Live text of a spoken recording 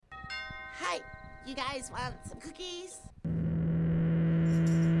You guys want some cookies?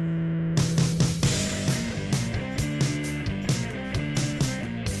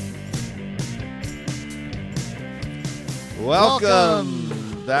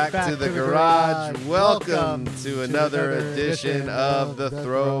 Welcome back to the garage. Welcome to another edition of the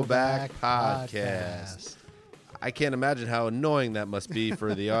Throwback Podcast. I can't imagine how annoying that must be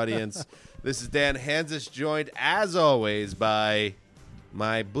for the audience. This is Dan Hansis, joined as always by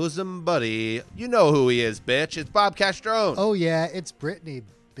my bosom buddy. You know who he is, bitch. It's Bob Castrone. Oh, yeah. It's Brittany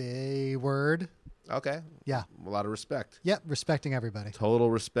Bayward. Okay. Yeah. A lot of respect. Yep. Respecting everybody. Total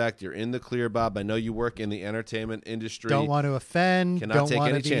respect. You're in the clear, Bob. I know you work in the entertainment industry. Don't want to offend. Cannot take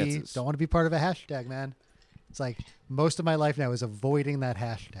any chances. Don't want to be part of a hashtag, man. It's like most of my life now is avoiding that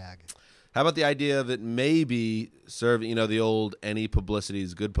hashtag. How about the idea that maybe serving, the old any publicity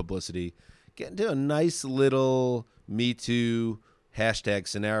is good publicity, get into a nice little Me Too hashtag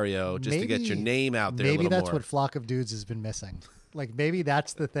scenario just to get your name out there a little more. Maybe that's what Flock of Dudes has been missing. Like, maybe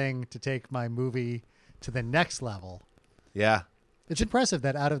that's the thing to take my movie to the next level. Yeah. It's impressive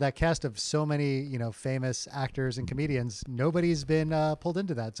that out of that cast of so many, famous actors and comedians, nobody's been pulled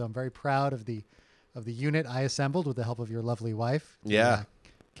into that. So I'm very proud of the unit I assembled with the help of your lovely wife.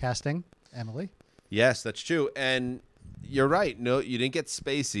 Casting, Emily. Yes, that's true. And you're right. No, you didn't get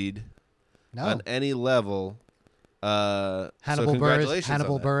spacey'd on any level. Hannibal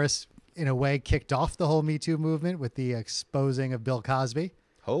Buress, in a way, kicked off the whole Me Too movement with the exposing of Bill Cosby.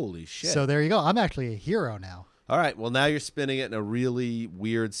 Holy shit. So there you go. I'm actually a hero now. All right. Well, now you're spinning it in a really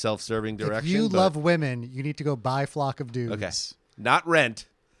weird, self-serving direction. If you love women, you need to go buy Flock of Dudes. Okay. Not rent.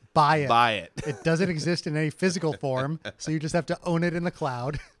 Buy it. Buy it. It doesn't exist in any physical form, so you just have to own it in the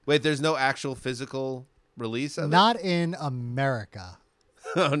cloud. Wait, there's no actual physical release of it? Not in America.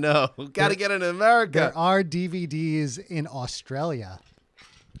 Oh, no. Got to get it in America. There are DVDs in Australia.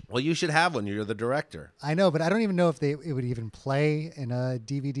 Well, you should have one. You're the director. I know, but I don't even know if it would even play in a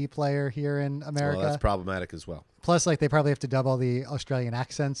DVD player here in America. Well, that's problematic as well. Plus, they probably have to dub all the Australian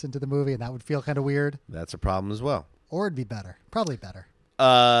accents into the movie, and that would feel kind of weird. That's a problem as well. Or it'd be better. Probably better.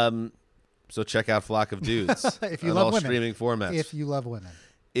 So check out Flock of Dudes if you on love all women. streaming formats. If you love women.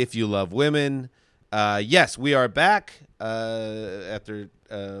 If you love women. Yes, we are back after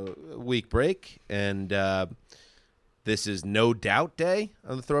a week break, and this is No Doubt Day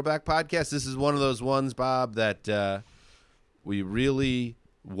on the Throwback Podcast. This is one of those ones, Bob, that we really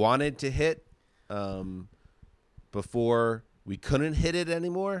wanted to hit before we couldn't hit it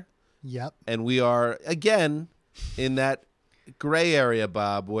anymore. Yep. And we are, again, in that gray area,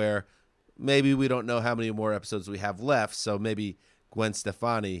 Bob, where maybe we don't know how many more episodes we have left, so maybe Gwen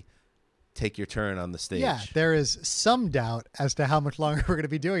Stefani, take your turn on the stage. Yeah, there is some doubt as to how much longer we're going to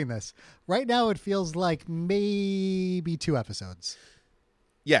be doing this. Right now, it feels like maybe 2 episodes.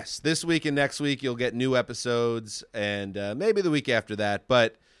 Yes, this week and next week you'll get new episodes, and maybe the week after that.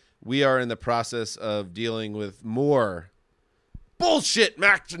 But we are in the process of dealing with more bullshit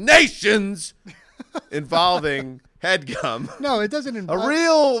machinations involving HeadGum. No, it doesn't involve a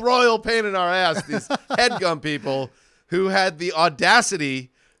real royal pain in our ass. These HeadGum people who had the audacity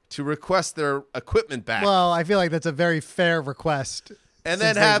to request their equipment back. Well, I feel like that's a very fair request. And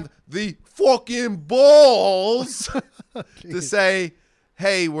then have the fucking balls to say,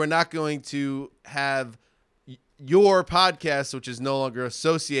 hey, we're not going to have your podcast, which is no longer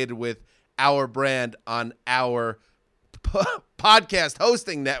associated with our brand on our podcast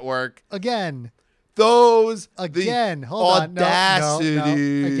hosting network. Again. Hold audacity,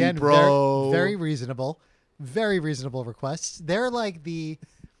 on. No. Again, bro. Very reasonable. Very reasonable requests. They're like,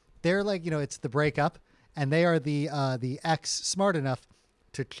 it's the breakup, and they are the ex smart enough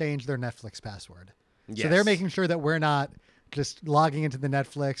to change their Netflix password. Yes. So they're making sure that we're not just logging into the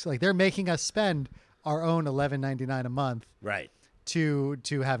Netflix. Like, they're making us spend our own $11.99 a month. Right. To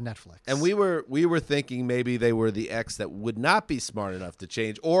have Netflix. And we were thinking maybe they were the ex that would not be smart enough to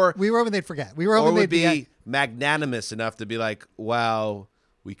change, or we were hoping they'd forget. We were hoping they'd be magnanimous enough to be like, wow,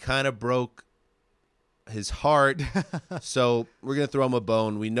 we kind of broke his heart, so we're gonna throw him a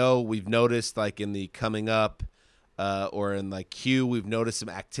bone. We've noticed, like, in the coming up or in like Q, we've noticed some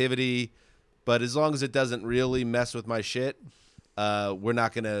activity, but as long as it doesn't really mess with my shit, we're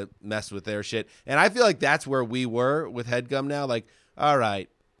not gonna mess with their shit. And I feel like that's where we were with HeadGum now. Like, all right,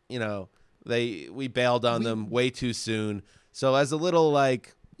 we bailed on them way too soon. So as a little,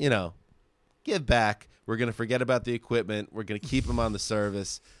 like, give back, we're gonna forget about the equipment. We're gonna keep them on the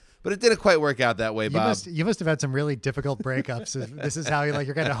service. But it didn't quite work out that way, Bob. You must have had some really difficult breakups. This is how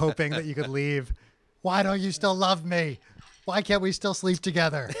you're kind of hoping that you could leave. Why don't you still love me? Why can't we still sleep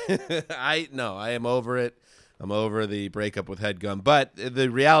together? I am over it. I'm over the breakup with HeadGum. But the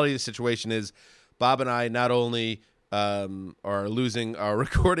reality of the situation is Bob and I not only are losing our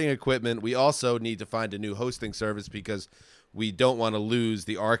recording equipment, we also need to find a new hosting service because we don't want to lose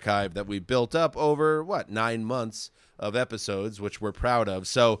the archive that we built up over, 9 months of episodes, which we're proud of.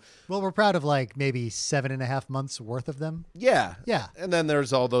 So, Well, we're proud of like maybe 7.5 months worth of them. yeah. Yeah. And then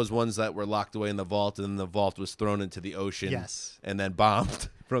there's all those ones that were locked away in the vault, and then the vault was thrown into the ocean. Yes. And then bombed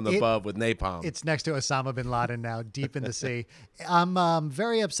from above with napalm. It's next to Osama bin Laden now, deep in the sea. I'm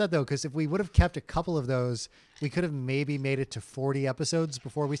very upset, though, because if we would have kept a couple of those, we could have maybe made it to 40 episodes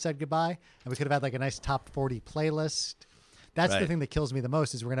before we said goodbye, and we could have had like a nice top 40 playlist. That's the Right. thing that kills me the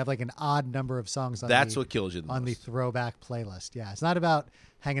most is we're gonna have like an odd number of songs on That's the, what kills you the on the most. throwback playlist. Yeah, it's not about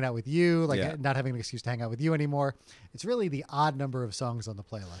hanging out with you, like Yeah. not having an excuse to hang out with you anymore. It's really the odd number of songs on the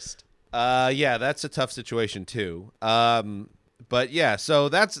playlist. Yeah, that's a tough situation too. But yeah, so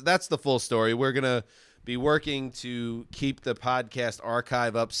that's the full story. We're gonna be working to keep the podcast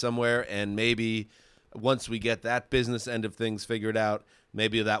archive up somewhere, and maybe once we get that business end of things figured out,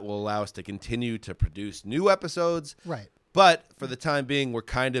 maybe that will allow us to continue to produce new episodes. Right. But for the time being, we're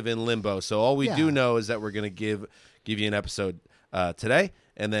kind of in limbo. So all we Yeah. do know is that we're gonna give you an episode today,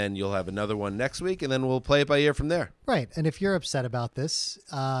 and then you'll have another one next week, and then we'll play it by ear from there. Right. And if you're upset about this,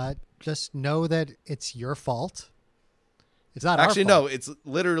 just know that it's your fault. It's not Actually, our no, fault. it's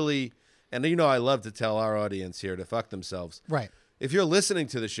literally, and I love to tell our audience here to fuck themselves. Right. If you're listening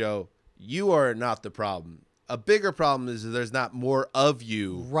to the show, you are not the problem. A bigger problem is that there's not more of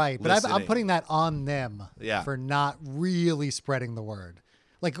you. Right. But I'm listening. putting that on them Yeah. for not really spreading the word.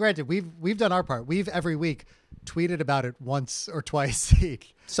 Like, granted, we've done our part. We've every week tweeted about it once or twice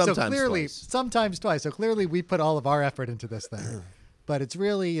each. Sometimes so clearly, twice. sometimes twice. So clearly we put all of our effort into this thing. But it's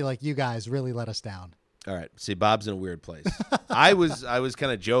really like you guys really let us down. All right. See, Bob's in a weird place. I was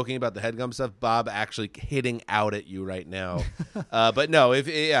kind of joking about the headgum stuff. Bob actually hitting out at you right now. But no, Which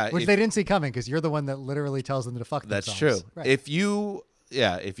if they didn't see coming because you're the one that literally tells them to fuck that's themselves. true. Right. If you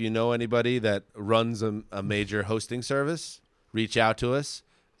know anybody that runs a major hosting service, reach out to us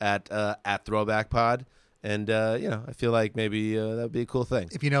at Throwback Pod, and I feel like maybe that would be a cool thing.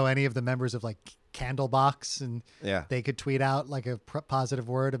 If you know any of the members of like Candlebox and Yeah. they could tweet out like a positive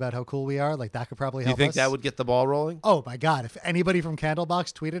word about how cool we are, like that could probably Do you help think us. that would get the ball rolling? Oh my God. If anybody from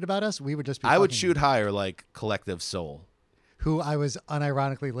Candlebox tweeted about us, we would just be I would fucking- shoot higher, like Collective Soul. who I was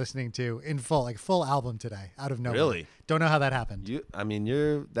unironically listening to in full, like full album today out of nowhere. Really? Don't know how that happened.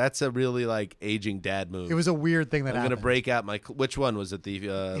 That's a really like aging dad move. It was a weird thing that I'm happened. gonna break out which one was it?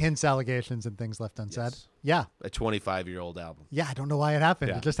 The Hints, allegations, and things left unsaid. Yes. Yeah. a 25-year-old album. Yeah. I don't know why it happened.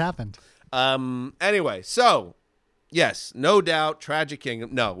 Yeah. It just happened. Anyway, so yes, no doubt, Tragic Kingdom.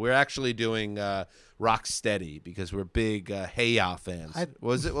 No, we're actually doing Rocksteady because we're big Hey Ya fans. What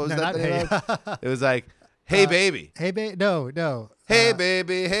was No, that? not the Hey name of? It was like Hey Baby. Hey, no. Hey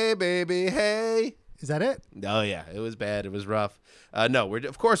baby, hey baby, hey. Is that it? Oh yeah, it was bad. It was rough. No, we're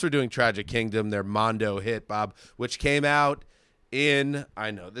doing Tragic Kingdom, their Mondo hit, Bob, which came out in.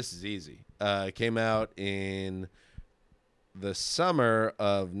 I know this is easy. It came out in the summer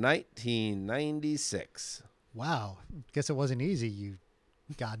of 1996. Wow. Guess it wasn't easy, you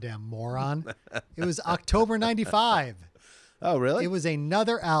goddamn moron. It was October 95. Oh really? It was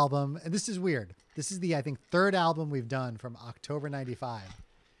another album. And this is weird. This is the, I think, third album we've done from October 95.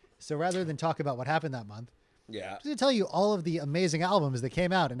 So rather than talk about what happened that month, Yeah. I'm going to tell you all of the amazing albums that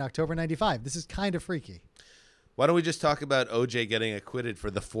came out in October 95. This is kind of freaky. Why don't we just talk about OJ getting acquitted for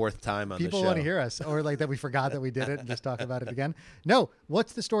the fourth time on People the show? want to hear us, or like that we forgot that we did it and just talk about it again. No,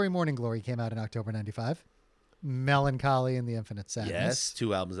 What's the Story? Morning Glory came out in October 95. Melancholy and the Infinite Sadness. Yes,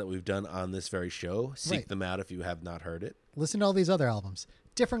 two albums that we've done on this very show. Seek Right. them out if you have not heard it. Listen to all these other albums.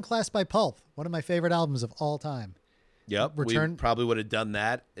 Different Class by Pulp, one of my favorite albums of all time. Yep. Return- We probably would have done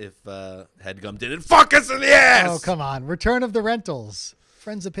that if Headgum didn't fuck us in the ass. Oh, come on. Return of the Rentals,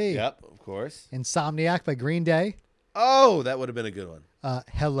 Friends of P. Yep, of course. Insomniac by Green Day. Oh, that would have been a good one.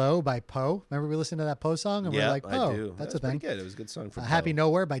 Hello by Poe. Remember we listened to that Poe song and we Yeah, we're like, I Poe, do. that's That a was thing. pretty good. It was a good song for Happy Poe.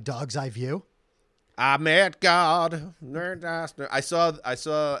 Nowhere by Dog's Eye View. I met God. I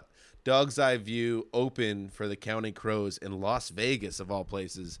saw Dog's Eye View open for the Counting Crows in Las Vegas, of all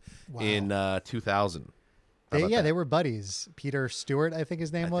places, in 2000. How about that? They were buddies. Peter Stewart, I think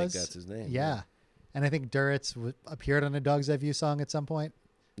his name I think was. that's his name, Yeah. yeah. And I think Duritz appeared on a Dog's Eye View song at some point.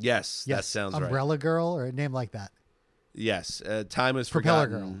 Yes, that sounds right. Umbrella Girl or a name like that. Yes, time has Propeller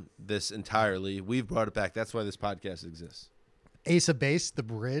forgotten this entirely. We've brought it back. That's why this podcast exists. Ace of Base, The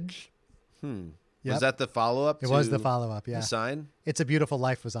Bridge. Yep. Was that the follow-up? It was the follow-up, yeah. The Sign? It's a Beautiful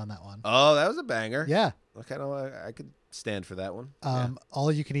Life was on that one. Oh, that was a banger. Yeah. I could stand for that one.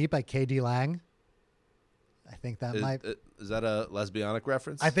 All You Can Eat by K.D. Lang. I think that might. Is that a lesbianic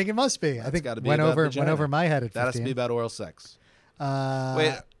reference? I think it must be. I think gotta be went about over vagina. my head at that has 15. to be about oral sex. Wait,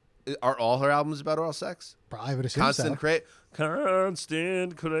 Wait, are all her albums about oral sex? I would assume Constant so.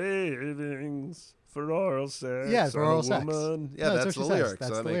 constant cravings for oral sex. Yeah, for on a oral sex. woman. Yeah, No, that's what the she says. lyrics. That's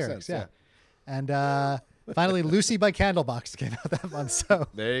so that the makes lyrics. sense. Yeah. And finally, Lucy by Candlebox came out that month. So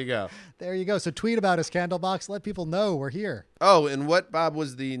There you go. there you go. So tweet about us, Candlebox. Let people know we're here. Oh, and what, Bob,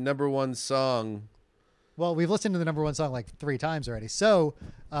 was the number one song? Well, we've listened to the number one song like 3 times already. So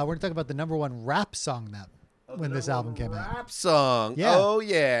we're going to talk about the number one rap song that when this album came out. Rap song. Yeah. Oh,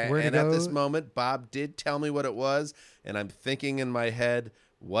 yeah. Where to And at go- this moment, Bob did tell me what it was, and I'm thinking in my head,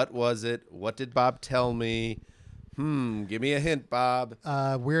 what was it? What did Bob tell me? Give me a hint, Bob.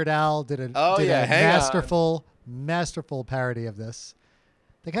 Weird Al did a hang on. masterful parody of this.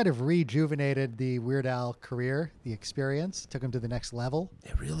 They kind of rejuvenated the Weird Al career, the experience, took him to the next level.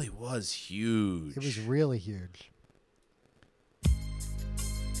 It really was huge. It was really huge.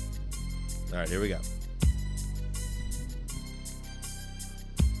 All right, here we go.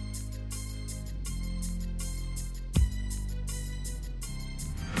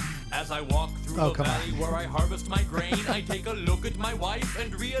 As I walk through Oh, the come on. valley where I harvest my grain, I take a look at my wife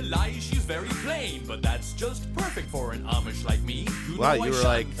and realize she's very plain. But that's just perfect for an Amish like me. Wow, know I you were, shun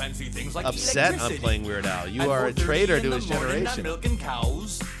like, fancy things like Upset I'm electricity. playing Weird Al. You At are a 4:30 traitor in to the his morning, I'm generation. milking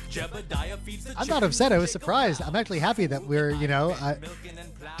cows. Jebediah feeds the I'm not upset. I was surprised. I'm actually happy that we're,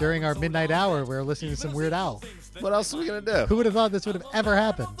 during our midnight hour, we're listening to some Weird Al. What else are we going to do? Who would have thought this would have ever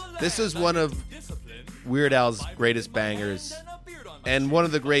happened? This is one of Weird Al's greatest bangers and one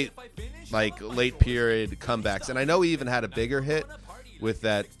of the great late period comebacks. And I know he even had a bigger hit with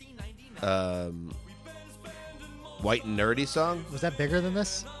that White and Nerdy song. Was that bigger than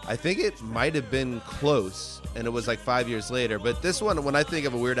this? I think it might have been close, and it was like 5 years later. But this one, when I think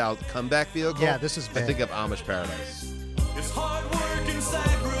of a Weird Al comeback vehicle, Yeah, this is I big. think of Amish Paradise. It's hard work and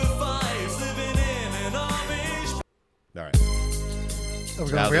sacrifice living in an Amish. All right, Are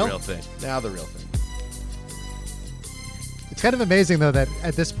we now going the real? real thing. Now the real thing. It's kind of amazing, though, that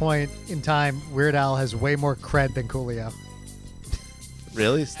at this point in time, Weird Al has way more cred than Coolio.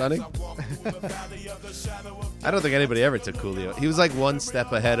 Really? Stunning? I don't think anybody ever took Coolio. He was like one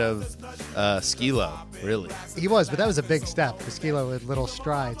step ahead of Skilo, really. He was, but that was a big step for Skilo with little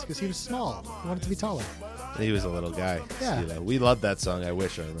strides because he was small. He wanted to be taller. He was a little guy, Yeah. Skilo. We loved that song. I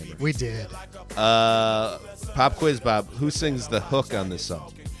wish I remember. We did. Pop quiz, Bob. Who sings the hook on this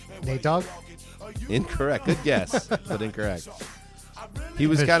song? Nate Dogg? Incorrect. Good guess, but incorrect. He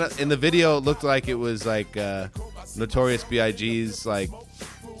was kind of in the video. It looked like it was like Notorious B.I.G.'s like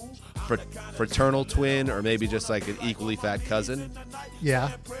fraternal twin, or maybe just like an equally fat cousin.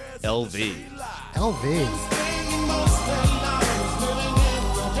 Yeah. LV. LV.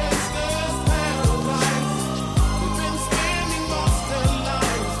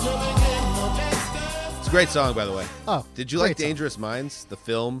 It's a great song, by the way. Oh, Did you like great song. Dangerous Minds, the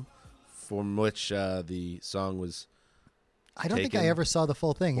film from which the song was? I don't think taken I ever saw the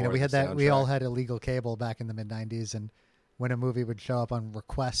full thing. You know, for we had the that. We all soundtrack. had illegal cable back in the mid '90s, and when a movie would show up on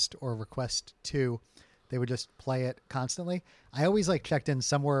Request or Request 2, they would just play it constantly. I always checked in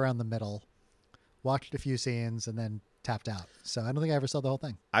somewhere around the middle, watched a few scenes, and then tapped out. So I don't think I ever saw the whole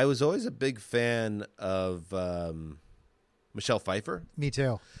thing. I was always a big fan of Michelle Pfeiffer. Me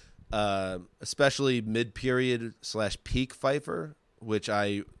too. Especially mid-period / peak Pfeiffer, which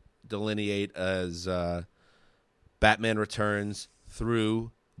I delineate as Batman Returns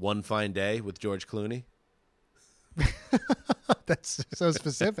through One Fine Day with George Clooney. That's so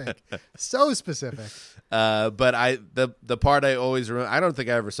specific. So specific. But the part I always remember, I don't think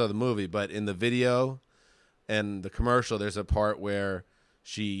I ever saw the movie, but in the video and the commercial, there's a part where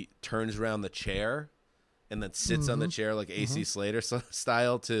she turns around the chair and then sits on the chair like AC Slater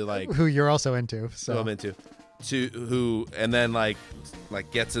style to Who you're also into. who So I'm into, to who, and then like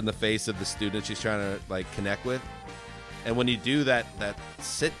gets in the face of the student she's trying to connect with. And when you do that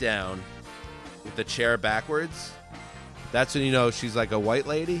sit down with the chair backwards, that's when you know she's like a white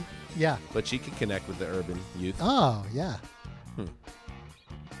lady, yeah. but she can connect with the urban youth. Oh yeah.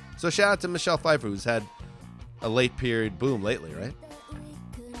 So shout out to Michelle Pfeiffer, who's had a late period boom lately, right?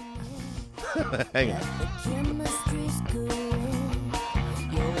 Hang on.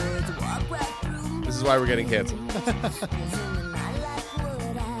 This is why we're getting canceled.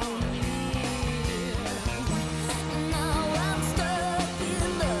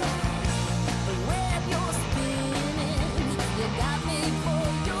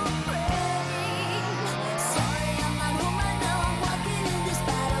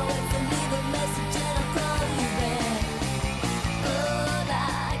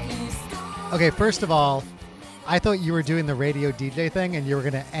 Okay, first of all, I thought you were doing the radio DJ thing and you were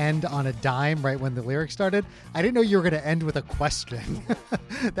going to end on a dime right when the lyrics started. I didn't know you were going to end with a question.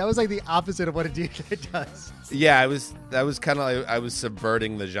 That was like the opposite of what a DJ does. Yeah, that was kind of like I was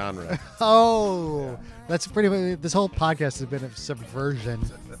subverting the genre. Oh, that's pretty much, this whole podcast has been a subversion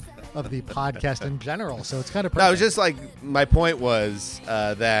of the podcast in general. So it's kind of perfect. No, it was just like, my point was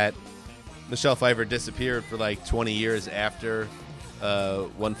that Michelle Pfeiffer disappeared for like 20 years after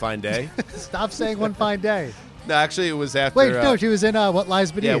One Fine Day. Stop saying One Fine Day. No, actually, it was after. Wait, no, she was in What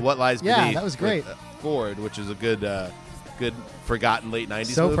Lies Beneath. Yeah, What Lies Beneath. Yeah, that was great. With, Ford, which is a good forgotten late 90s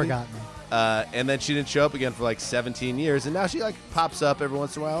So movie. forgotten. And then she didn't show up again for like 17 years, and now she like pops up every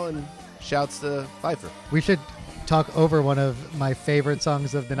once in a while and shouts to Pfeiffer. We should talk over one of my favorite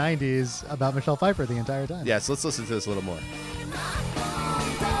songs of the 90s about Michelle Pfeiffer the entire time. Yeah, so let's listen to this a little more.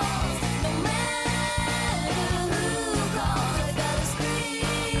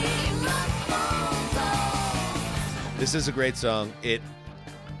 This is a great song. It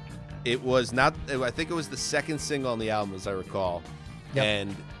was not. I think it was the second single on the album, as I recall, Yep.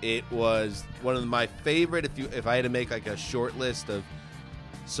 and it was one of my favorite. If I had to make like a short list of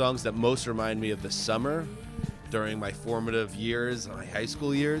songs that most remind me of the summer during my formative years, my high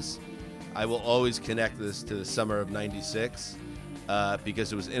school years, I will always connect this to the summer of '96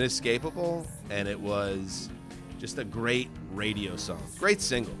 because it was inescapable and it was just a great radio song, great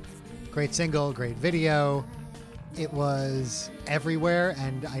single. Great single, great video. It was everywhere,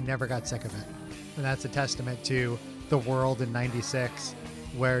 and I never got sick of it. And that's a testament to the world in 96,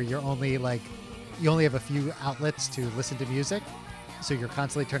 where you only have a few outlets to listen to music. So you're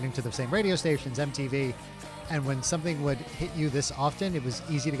constantly turning to the same radio stations, MTV. And when something would hit you this often, it was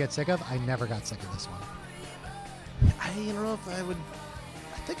easy to get sick of. I never got sick of this one. I don't know if I would.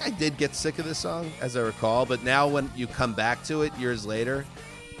 I think I did get sick of this song, as I recall. But now, when you come back to it years later,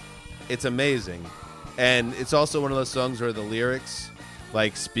 it's amazing. And it's also one of those songs where the lyrics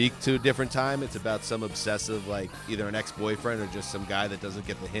like speak to a different time. It's about some obsessive, like either an ex-boyfriend or just some guy that doesn't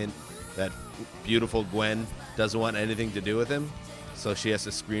get the hint that beautiful Gwen doesn't want anything to do with him. So she has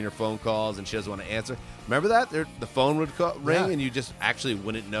to screen her phone calls and she doesn't want to answer. Remember that? The phone would ring Yeah. and you just actually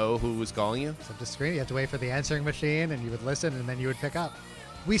wouldn't know who was calling you. So to screen, you have to wait for the answering machine, and you would listen, and then you would pick up.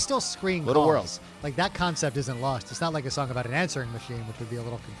 We still screen Little calls. world. Like, that concept isn't lost. It's not like a song about an answering machine, which would be a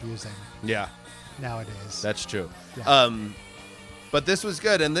little confusing Yeah. nowadays. That's true. Yeah. But this was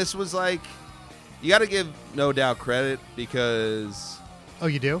good, and this was like, you got to give No Doubt credit because Oh,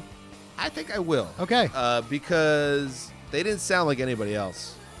 you do? I think I will. Okay. Because they didn't sound like anybody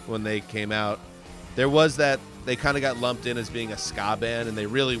else when they came out. There was that they kind of got lumped in as being a ska band, and they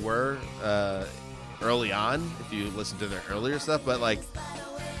really were early on. If you listen to their earlier stuff, but like,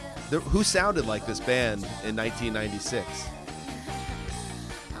 who sounded like this band in 1996?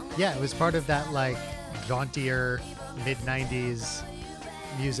 Yeah, it was part of that, like, jauntier mid-90s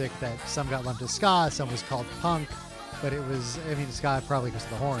music that some got lumped as ska, some was called punk, but it was, I mean, ska probably because of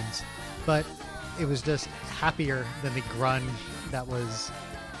the horns, but it was just happier than the grunge that was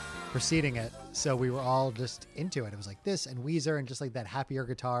preceding it. So we were all just into it. It was like this and Weezer and just like that happier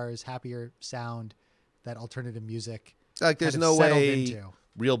guitars, happier sound, that alternative music. Like, there's kind of no settled way into.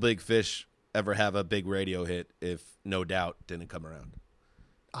 Real Big Fish ever have a big radio hit if No Doubt didn't come around.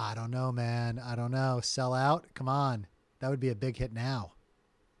 I don't know, man. I don't know. Sell Out? Come on. That would be a big hit now.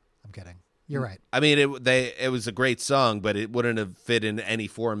 I'm kidding. You're right. I mean, it was a great song, but it wouldn't have fit in any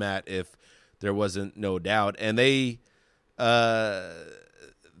format if there wasn't No Doubt. And they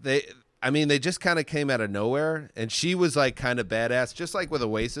just kind of came out of nowhere. And she was like kind of badass, just like with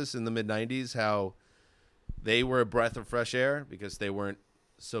Oasis in the mid 90s, how they were a breath of fresh air because they weren't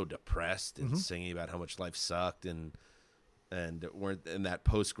so depressed and singing about how much life sucked and weren't in that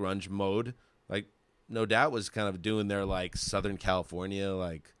post grunge mode. Like, No Doubt was kind of doing their like Southern California,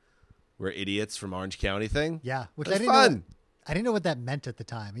 like, we're idiots from Orange County thing. Yeah, which It was I didn't fun. know. I didn't know what that meant at the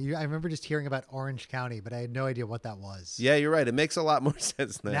time. I remember just hearing about Orange County, but I had no idea what that was. Yeah, you're right. It makes a lot more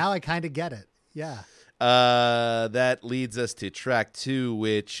sense now. Now I kind of get it. Yeah. That leads us to track 2,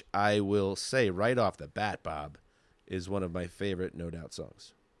 which I will say right off the bat, Bob, is one of my favorite No Doubt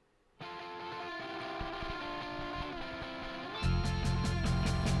songs.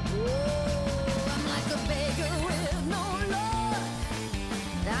 I'm like a beggar with no love.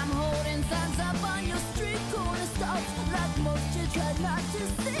 I'm holding signs up on your street corner stops. Like most, you try not to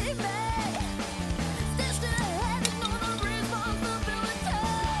see me. Stitched in a head and no responsibility.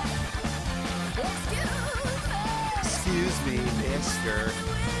 Excuse me. Excuse me, mister.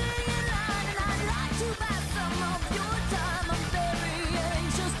 And I'd like to buy some of your time. I'm very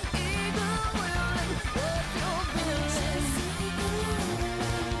anxious, eager, willing, what you're feeling.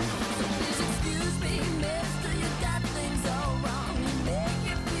 So please excuse me, mister,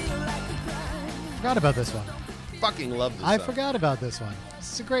 forgot about this one. Fucking love this I song. forgot about this one.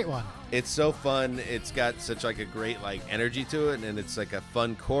 It's a great one. It's so fun. It's got such like a great like energy to it, and it's like a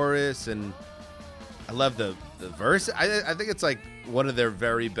fun chorus, and I love the verse. I think it's like one of their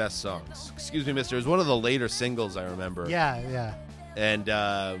very best songs. Excuse me, Mister. It was one of the later singles I remember. Yeah. And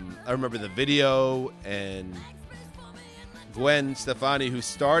I remember the video, and Gwen Stefani, who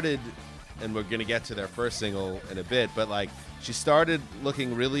started, and we're gonna get to their first single in a bit, but like she started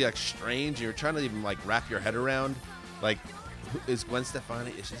looking really like strange. You were trying to even like wrap your head around, like, who is Gwen Stefani?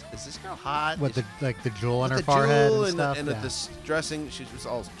 Is this girl hot? What Is the jewel on with her the forehead jewel and stuff. and yeah. the dressing, she was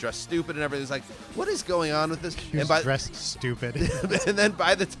all dressed stupid and everything. It's like, what is going on with this? She was dressed stupid. And then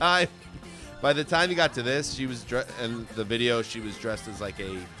by the time you got to this, she was in the video. She was dressed as like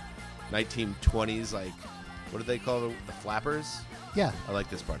a 1920s, like, what do they call the flappers? Yeah. I like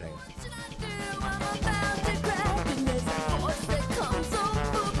this part. Hang on.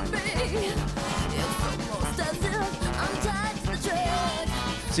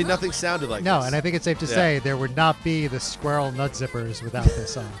 See, nothing sounded like No, this. and I think it's safe to Yeah. say there would not be the Squirrel Nut Zippers without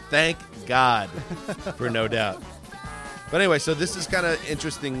this song. Thank God, for no doubt. But anyway, so this is kind of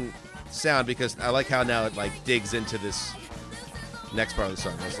interesting sound because I like how now it like digs into this next part of the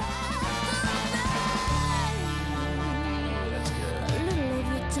song. Listen. That's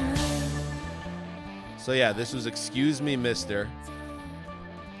good. So yeah, this was Excuse Me, Mister,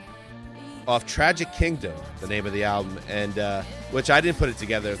 off Tragic Kingdom, the name of the album, and which I didn't put it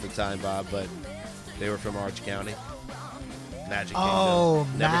together at the time, Bob, but they were from Orange County. Magic Kingdom. Oh,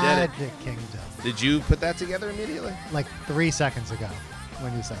 Never did it. Magic Kingdom. Did you put that together immediately? Like 3 seconds ago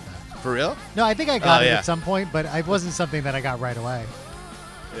when you said that. For real? No, I think I got Oh, it yeah. at some point, but it wasn't something that I got right away.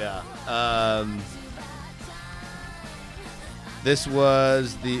 Yeah. This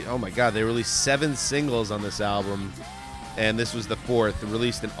was oh my God, they released 7 singles on this album, and this was the 4th,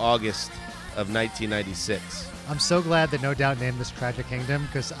 released in August of 1996. I'm so glad that No Doubt named this Tragic Kingdom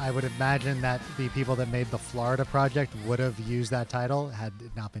because I would imagine that the people that made the Florida Project would have used that title had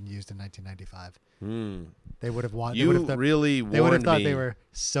it not been used in 1995. They would have wanted. You really They would have warned thought me. they were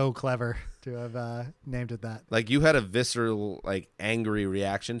so clever to have named it that. Like, you had a visceral, like, angry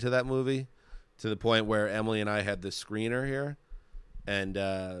reaction to that movie, to the point where Emily and I had the screener here, and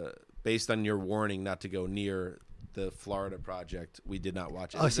based on your warning not to go near the Florida Project, we did not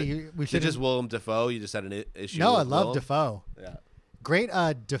watch it. Oh, Is so it- we is it should just Willem Dafoe? You just had an issue? No, I with love Willem? Defoe. Yeah. Great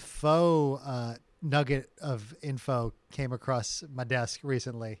Defoe nugget of info came across my desk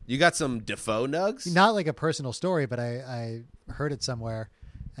recently. You got some Defoe nugs? Not like a personal story, but I heard it somewhere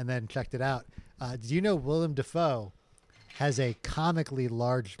and then checked it out. Do you know Willem Dafoe has a comically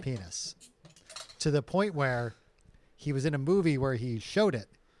large penis to the point where he was in a movie where he showed it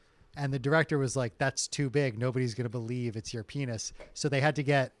and the director was like, that's too big. Nobody's going to believe it's your penis. So they had to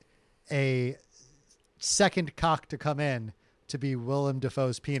get a second cock to come in to be Willem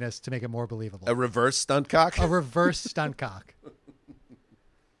Dafoe's penis to make it more believable. A reverse stunt cock? A reverse stunt cock.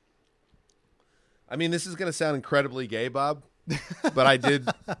 I mean, this is going to sound incredibly gay, Bob, but I did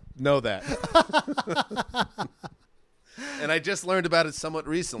know that. And I just learned about it somewhat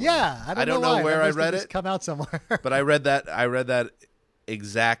recently. Yeah, I don't know why. where That I must have read just it, come out somewhere. but I read that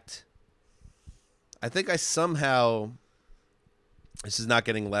exact. I think I somehow. This is not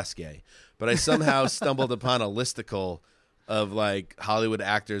getting less gay, but I somehow stumbled upon a listicle of like Hollywood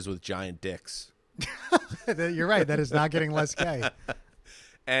actors with giant dicks, You're right. That is not getting less gay.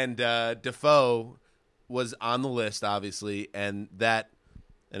 and Defoe was on the list, obviously, and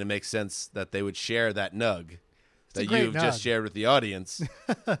it makes sense that they would share that nug a that great you've just nug. shared with the audience.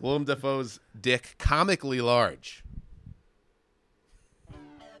 Willem Dafoe's dick, comically large.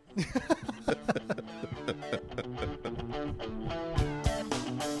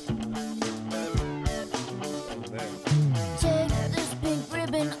 Take this pink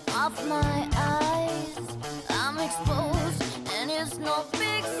ribbon off my eyes. I'm exposed, and it's no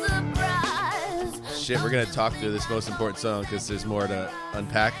big surprise. Shit, we're going to talk through this most important song because there's more to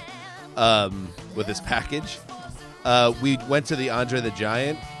unpack with this package. We went to the Andre the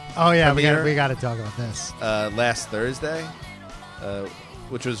Giant Oh yeah, Premiere. we got to talk about this. last Thursday,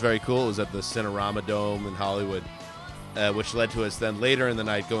 which was very cool. It was at the Cinerama Dome in Hollywood, which led to us then later in the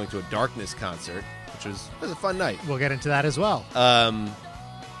night going to a Darkness concert, which was a fun night. We'll get into that as well.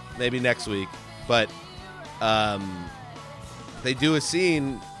 Maybe next week, but they do a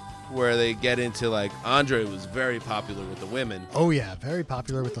scene where they get into like Andre was very popular with the women. Oh yeah, very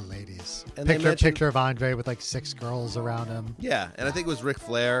popular with the ladies. And they Picture mentioned- picture of Andre with like 6 girls around him. Yeah, and I think it was Ric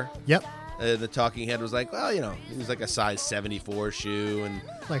Flair. Yep. The talking head was like, well, he was like a size 74 shoe, and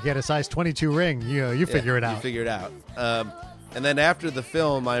Like he had a size 22 ring. You figure it You out. figure it out. And then after the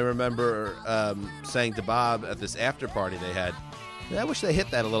film, I remember saying to Bob at this after party they had, I wish they hit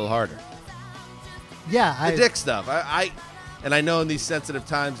that a little harder. Yeah, The dick stuff. I know in these sensitive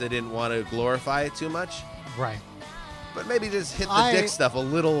times they didn't want to glorify it too much, right. but maybe just hit the dick stuff a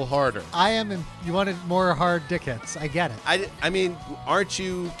little harder. You wanted more hard dick hits. I get it. I mean, aren't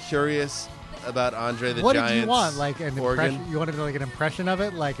you curious about Andre the What Giant's did you want? Like an organ? impression? You wanted like an impression of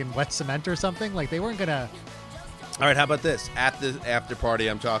it, like in Wet Cement or something? Like they weren't gonna. All right, how about this? At the after party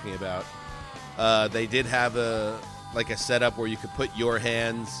I'm talking about, they did have a setup where you could put your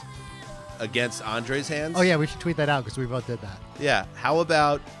hands against Andre's hands. Oh yeah, we should tweet that out because we both did that. Yeah. How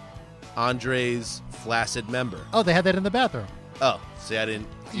about Andre's flaccid member? Oh, they had that in the bathroom. Oh, see, I didn't.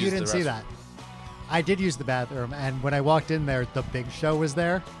 You didn't see that. I did use the bathroom, and when I walked in there, the Big Show was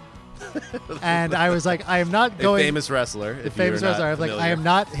there, and I was like, I am not A going. famous wrestler. The famous wrestler. I was like, I am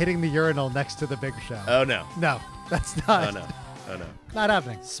not hitting the urinal next to the Big Show. Oh no. No, that's not. Oh no. Oh no. Not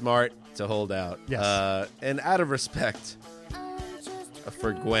happening. Smart to hold out. Yes. And out of respect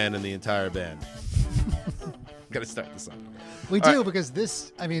for Gwen and the entire band, gotta start the song. We All do right. because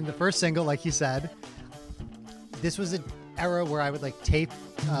this. I mean, the first single, like you said, this was an era where I would like tape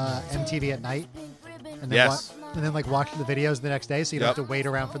MTV at night, and then Yes. and then like watch the videos the next day, so you don't Yep. have to wait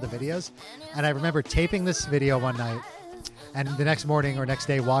around for the videos. And I remember taping this video one night, and the next morning or next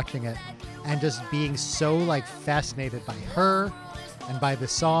day watching it, and just being so like fascinated by her and by the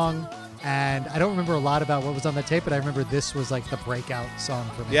song. And I don't remember a lot about what was on the tape, but I remember this was like the breakout song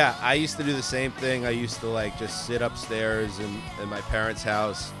for me. Yeah, I used to do the same thing. I used to like just sit upstairs in my parents'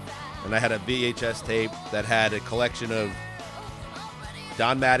 house, and I had a VHS tape that had a collection of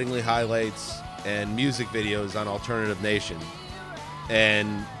Don Mattingly highlights and music videos on Alternative Nation,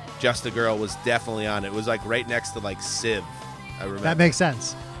 and Just a Girl was definitely on it. It was like right next to like Civ. I remember That makes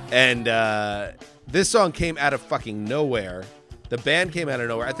sense. And this song came out of fucking nowhere. The band came out of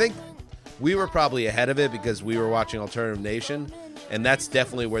nowhere. I think we were probably ahead of it because we were watching Alternative Nation, and that's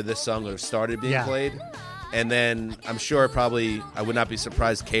definitely where this song started being Yeah. played. And then I'm sure I would not be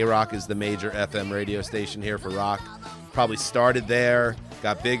surprised K-Rock is the major FM radio station here for rock. Probably started there,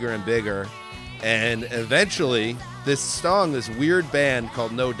 got bigger and bigger. And eventually, this weird band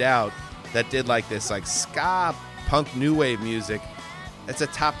called No Doubt that did like this like ska punk new wave music. It's a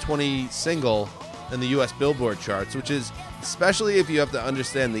top 20 single in the U.S. Billboard charts, which is, especially if you have to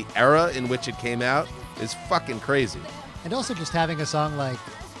understand the era in which it came out, is fucking crazy. And also just having a song like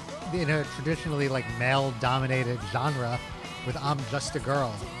in a traditionally like male-dominated genre with "I'm Just a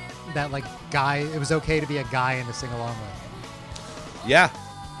Girl," that like guy, it was okay to be a guy and to sing along with. Yeah.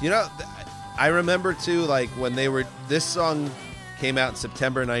 I remember too, like when this song came out in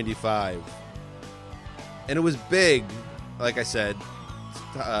September 95, and it was big, like I said,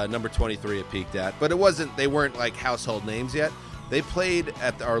 number 23 it peaked at, but they weren't like household names yet. They played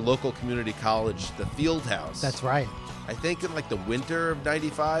at our local community college, the Field House. That's right. I think in like the winter of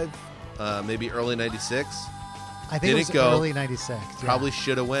 95, maybe early 96. I think Didn't it was go. early '96. Probably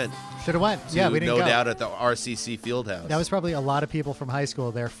should have went. should have went. To Yeah, we didn't No go. Doubt at the RCC Field House. That was probably a lot of people from high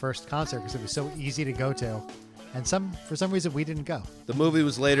school their first concert because it was so easy to go to, and for some reason we didn't go. The movie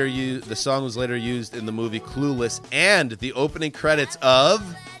was later used. The song was later used in the movie Clueless and the opening credits of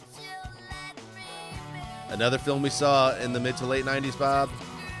another film we saw in the mid to late 90s, Bob.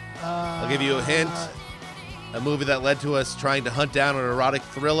 I'll give you a hint. A movie that led to us trying to hunt down an erotic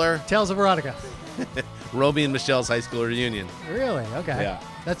thriller, Tales of Erotica. Romy and Michelle's high school reunion. Really? Okay. Yeah.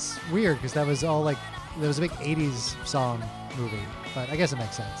 That's weird because that was all like there was a big '80s song movie, but I guess it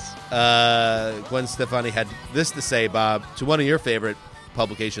makes sense. Gwen Stefani had this to say, Bob, to one of your favorite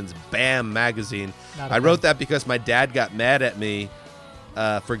publications, BAM Magazine. Not a I wrote fan. that because my dad got mad at me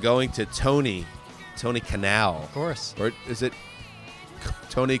for going to Tony Canal. Of course. Or is it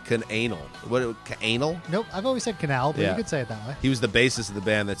Tony Cananal? What, Canal? Nope. I've always said Canal, but Yeah. you could say it that way. He was the bassist of the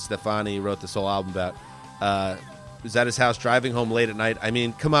band that Stefani wrote this whole album about. Was at his house driving home late at night. I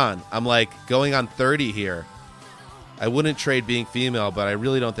mean, come on. I'm like going on 30 here. I wouldn't trade being female, but I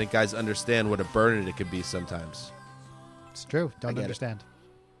really don't think guys understand what a burden it could be sometimes. It's true. Don't get it. understand.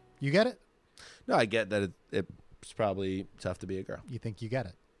 You get it? No, I get that it's probably tough to be a girl. You think you get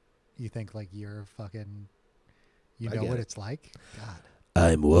it? You think like you're fucking. You I know get what it. it's like? God.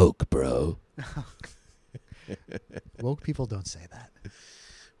 I'm woke, bro. Woke people don't say that.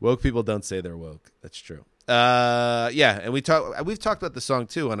 Woke people don't say they're woke. That's true. Yeah, and we've talked about the song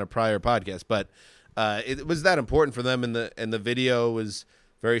too on a prior podcast, but it was that important for them, and the video was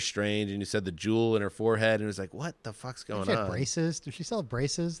very strange. And you said the jewel in her forehead, and it was like, what the fuck's going She had on? braces. Did she still have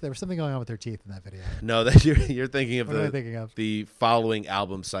braces? There was something going on with her teeth in that video. No, that you're thinking of What am I thinking of? the following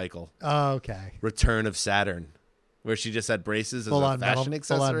album cycle, Oh, okay. Return of Saturn. where she just had braces as full a on fashion metal, full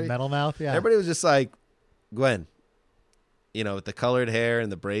accessory. on metal mouth. Yeah. Everybody was just like, Gwen, with the colored hair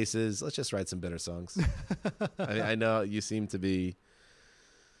and the braces, let's just write some bitter songs. I know you seem to be,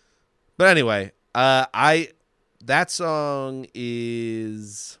 but anyway, that song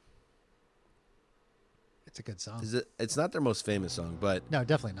is It's a good song. it's not their most famous song, but No,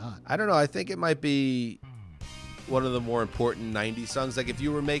 definitely not. I don't know. I think it might be one of the more important 90s songs. Like if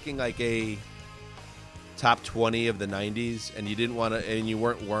you were making like a top 20 of the 90s and you didn't want to, and you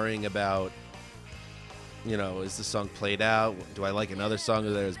weren't worrying about, is the song played out? Do I like another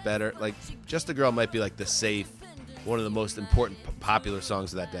song that is better? Like Just a Girl might be like the safe, one of the most important popular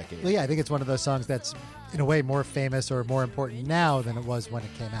songs of that decade. Well, yeah, I think it's one of those songs that's in a way more famous or more important now than it was when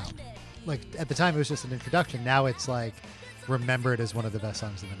it came out. Like at the time it was just an introduction. Now it's like remembered as one of the best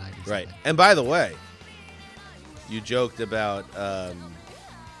songs in the 90s. Right. And by the way, you joked about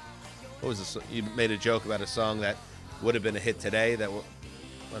what was this? You made a joke about a song that would have been a hit today. I don't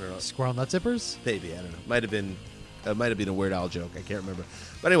know. Squirrel Nut Zippers? Maybe, I don't know. Might have been a Weird Al joke. I can't remember.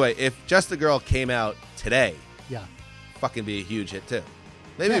 But anyway, if Just a Girl came out today, Yeah, fucking be a huge hit too.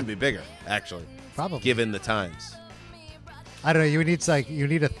 Maybe Yeah. it'd be bigger, actually, probably. given the times. I don't know. You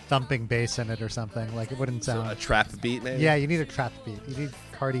need a thumping bass in it or something. Like it wouldn't So sound. a trap beat, maybe. Yeah, you need a trap beat. You need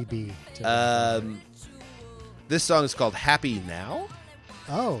Cardi B. To This song is called "Happy Now."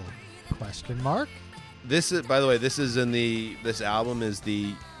 Oh, question mark? This is, by the way, this album is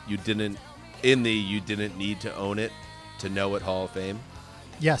the you didn't need to own it to know it Hall of Fame.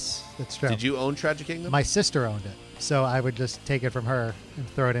 Yes, that's true. Did you own Tragic Kingdom? My sister owned it, so I would just take it from her and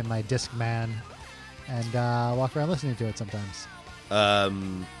throw it in my Discman and walk around listening to it sometimes.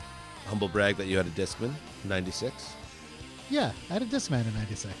 Humble brag that you had a Discman, 96. Yeah, I had a Discman in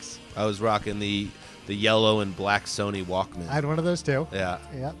 '96. I was rocking the yellow and black Sony Walkman. I had one of those too. Yeah.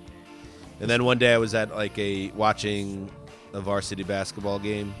 Yep. And then one day I was at watching a varsity basketball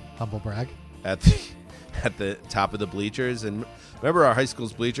game Humble brag. at the top of the bleachers, and remember our high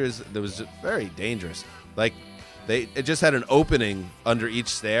school's bleachers? That was very dangerous. Like it just had an opening under each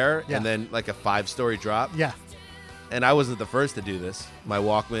stair, Yeah. and then like a 5-story drop. Yeah. And I wasn't the first to do this. My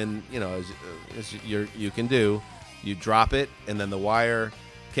Walkman, as you can do, you drop it, and then the wire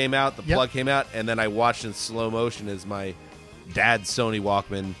came out, the Yep. plug came out, and then I watched in slow motion as my dad's Sony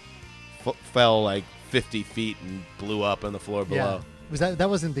Walkman fell like 50 feet and blew up on the floor below. Yeah. That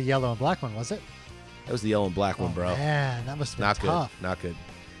wasn't the yellow and black one, was it? That was the yellow and black one, bro. Man, that must have been Not tough. good. Not good.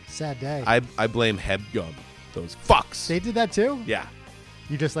 Sad day. I blame HEBGUM. Those fucks. They did that too? Yeah.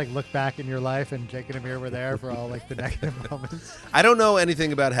 You just like look back in your life and Jake and Amir were there for all like the negative moments. I don't know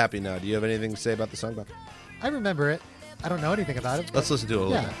anything about Happy Now. Do you have anything to say about the song, Bob? I remember it. I don't know anything about it. but- Let's listen to it a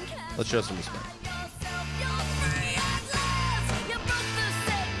little Yeah. bit. Let's show some respect.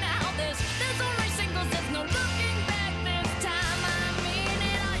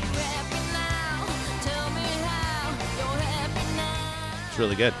 It's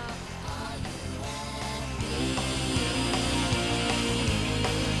really good.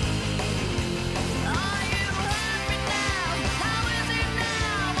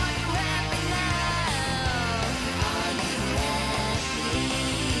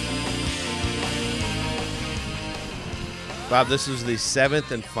 Bob, this was the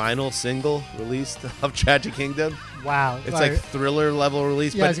 7th and final single released of Tragic Kingdom. Wow. It's All like right. Thriller level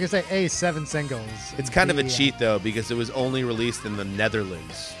release, Yeah, I but was going to say 7 singles. it's kind of a B, cheat though because it was only released in the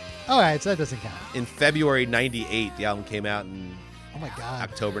Netherlands. All right, so that doesn't count. In February 98, the album came out in Oh my God.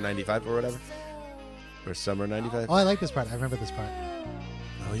 October 95 or whatever. Or summer 95. Oh, I like this part. I remember this part.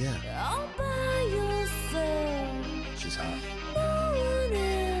 Oh yeah. All by yourself, She's hot. no one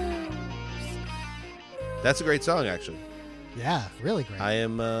else. That's a great song actually. Yeah, really great. I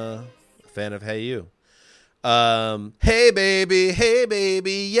am a fan of Hey You. Hey baby,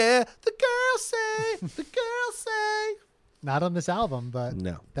 yeah. The girls say, the girls say. Not on this album, but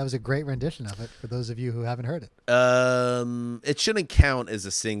No. that was a great rendition of it for those of you who haven't heard it. It shouldn't count as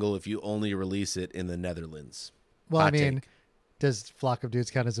a single if you only release it in the Netherlands. Well, Hot I mean, take. does Flock of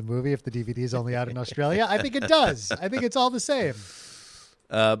Dudes count as a movie if the DVD is only out in Australia? I think it does. I think it's all the same.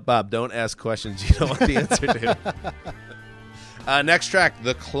 Bob, don't ask questions you don't want the answer to. Next track,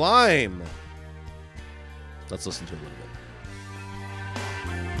 The Climb. Let's listen to it a little bit.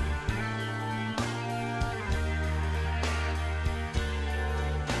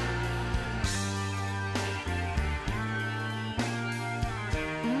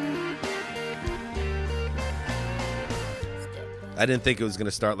 I didn't think it was going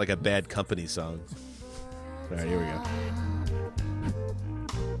to start like a Bad Company song. All right, here we go.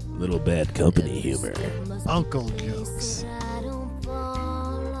 Little Bad Company humor. Uncle jokes. I don't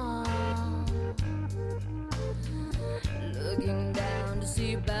fall off.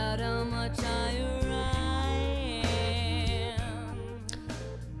 about how much higher I am.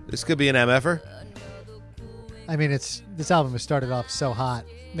 This could be an MFer. I mean, this album has started off so hot.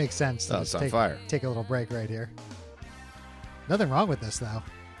 Makes sense to Oh, it's just on fire. take a little break right here. Nothing wrong with this, though.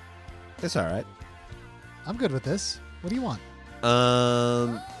 It's all right. I'm good with this. What do you want?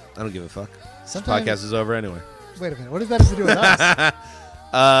 I don't give a fuck. This Sometimes- podcast is over anyway. Wait a minute. What does that have to do with us?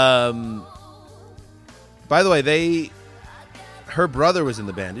 By the way, her brother was in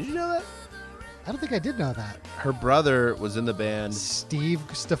the band. Did you know that? I don't think I did know that. Her brother was in the band. Steve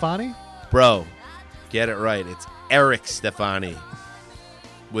Stefani? Bro, get it right. It's Eric Stefani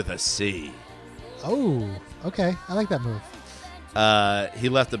with a C. Oh, okay. I like that move. He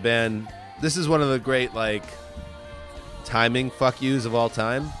left the band. This is one of the great, like, timing fuck yous of all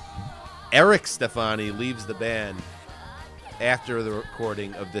time. Eric Stefani leaves the band after the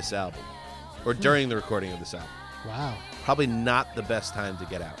recording of this album, or during the recording of this album. Wow. Probably not the best time to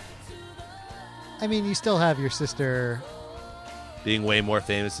get out. I mean, you still have your sister, Being way more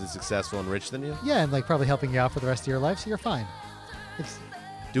famous and successful and rich than you. yeah, and like probably helping you out for the rest of your life, so you're fine. It's,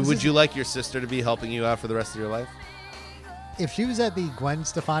 Dude, This would is- you like your sister to be helping you out for the rest of your life? if she was at the Gwen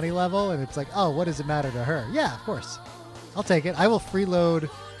Stefani level and it's like, oh, what does it matter to her? Yeah, of course. I'll take it. I will freeload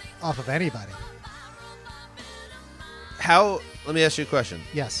off of anybody. Let me ask you a question.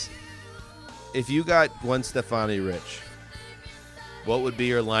 Yes. If you got Gwen Stefani rich, what would be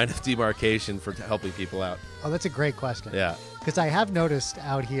your line of demarcation for helping people out? Oh, that's a great question. Yeah. Because I have noticed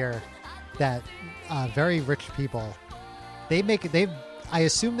out here that very rich people, I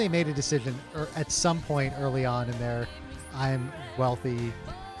assume they made a decision at some point early on in their I'm wealthy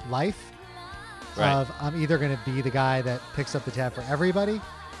life Right. of I'm either going to be the guy that picks up the tab for everybody,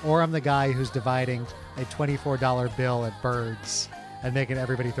 or I'm the guy who's dividing a $24 bill at Birds and making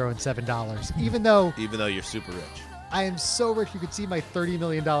everybody throw in $7. Even though Even though you're super rich. I am so rich, you could see my $30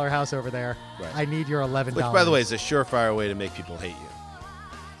 million house over there. Right. I need your $11. Which, by the way, is a surefire way to make people hate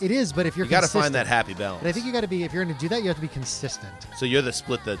you. it is. But if you're You got to consistent, find that happy balance. But I think you got to be, if you're going to do that, you have to be consistent. So you're the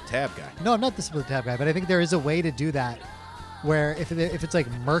split the tab guy. No, I'm not the split tab guy, but I think there is a way to do that where if it's like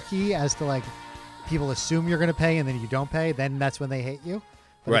murky as to like people assume you're going to pay and then you don't pay, then that's when they hate you.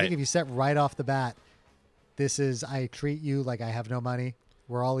 But I Right. think if you set right off the bat, this is I treat you like I have no money.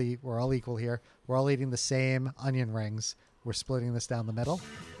 We're all equal here. We're all eating the same onion rings. We're splitting this down the middle.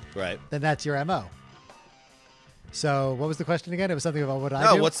 Right. Then that's your MO. So what was the question again? It was something about what I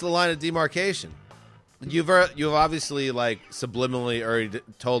do. No, what's the line of demarcation? You've obviously like subliminally already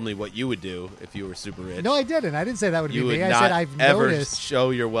told me what you would do if you were super rich. No, I didn't. I didn't say that would you be would me. I not said I've ever noticed.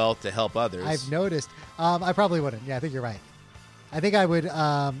 show your wealth to help others. I've noticed. I probably wouldn't. Yeah, I think you're right. I think I would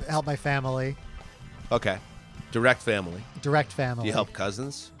help my family, Okay. Direct family. direct family. Do you help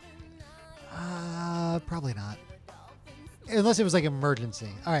cousins? Probably not. Unless it was like emergency.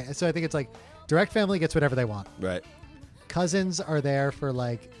 All right, so I think it's like direct family gets whatever they want. Right. Cousins are there for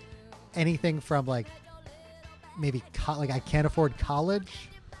like anything from like maybe like I can't afford college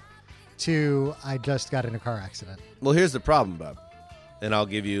to I just got in a car accident. Well, here's the problem, Bob, and I'll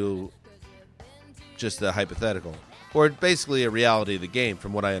give you just a hypothetical, or basically a reality of the game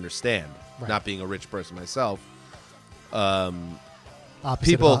from what I understand, Right. not being a rich person myself.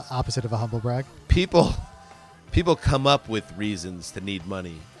 Opposite of a humble brag. People come up with reasons to need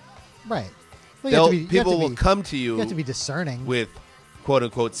money. Right. Well, you have to be- you have People to will be- come to You have to you be discerning. with quote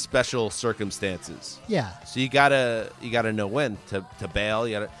unquote special circumstances. Yeah. So you gotta know when to bail.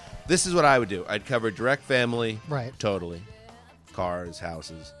 This is what I would do. I'd cover direct family, Right. Totally, cars,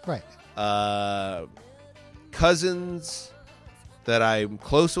 houses, Right. cousins that I'm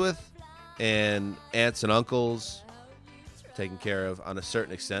close with, and aunts and uncles taken care of on a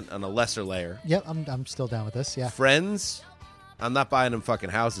certain extent, on a lesser layer. Yep. I'm still down with this. Yeah. Friends, I'm not buying them fucking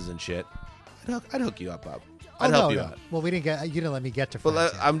houses and shit. I'd hook you up, Bob. I'd Oh, help no, you no. out. Well, you didn't let me get to But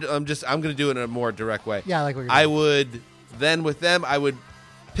friends. yet. I'm going to do it in a more direct way. Yeah, I like what you're I doing. would then with them I would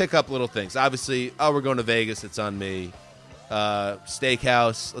pick up little things. Obviously, we're going to Vegas. It's on me.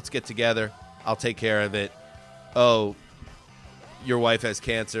 Steakhouse. Let's get together. I'll take care of it. Oh, your wife has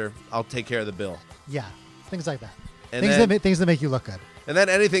cancer. I'll take care of the bill. Yeah, things like that. And Things then- that make you look good. And then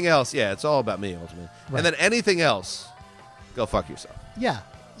anything else, yeah, it's all about me ultimately. Right. And then anything else, go fuck yourself. Yeah,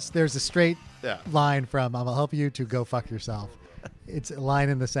 there's a straight Yeah. line from "I'm gonna help you" to "go fuck yourself." It's a line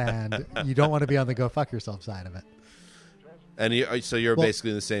in the sand. You don't want to be on the "go fuck yourself" side of it. And so you're Well, basically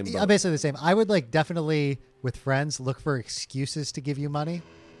in the same boat. I'm basically the same. I would like definitely with friends look for excuses to give you money,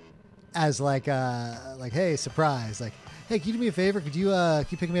 as like hey, surprise, like hey, can you do me a favor? Could you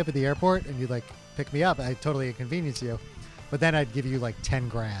pick me up at the airport? And you'd like pick me up. I totally inconvenience you, but then I'd give you like 10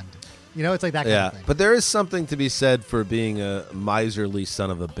 grand. You know, it's like that kind Yeah, of thing. but there is something to be said for being a miserly son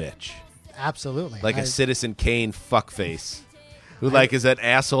of a bitch. Absolutely. Like a Citizen Kane fuckface who like is an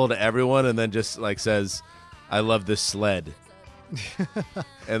asshole to everyone and then just like says, I love this sled.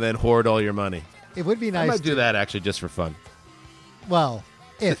 And then hoard all your money. It would be I nice might do that actually just for fun. Well,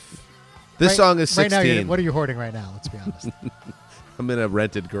 if. This song is 16. Right now, what are you hoarding right now? Let's be honest. I'm in a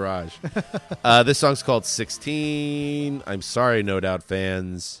rented garage. This song's called 16. I'm sorry, No Doubt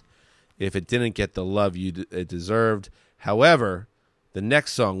fans, if it didn't get the love it deserved. However, the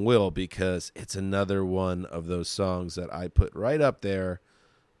next song will, because it's another one of those songs that I put right up there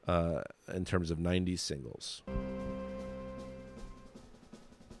in terms of 90s singles.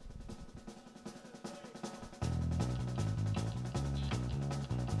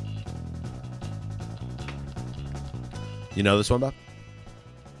 You know this one, Bob?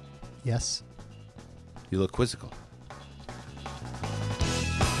 Yes. You look quizzical.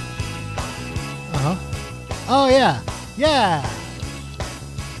 Uh-huh. Oh, yeah. Yeah.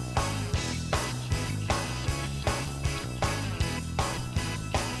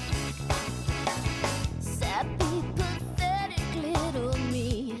 Sappy, pathetic little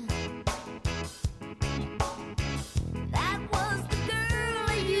me. That was the girl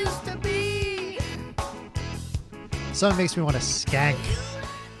I used to be. Song makes me want to skank.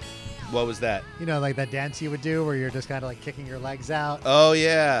 What was that? You know, like that dance you would do where you're just kind of like kicking your legs out. Oh,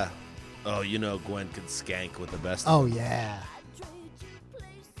 yeah. Oh, you know Gwen could skank with the best. Oh, yeah.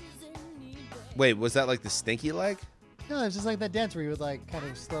 Wait, was that like the stinky leg? No, it's just like that dance where you would like kind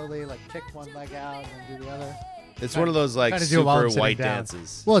of slowly like kick one leg out and then do the other. It's one of those like Kinda do it while super I'm sitting white down.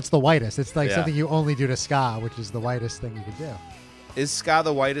 dances. Well, it's the whitest. It's like Yeah. something you only do to ska, which is the whitest thing you could do. Is ska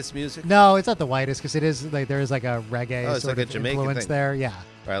the whitest music? No, it's not the whitest because it is like there is like a reggae Oh, it's sort like a of Jamaican influence thing. there. Yeah, All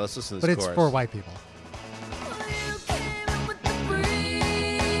right, let's listen to but this it's chorus. for white people. You came in with the breeze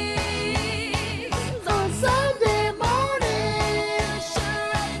on Sunday morning.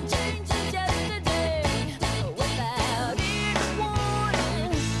 Sure ain't changed it yesterday. Without any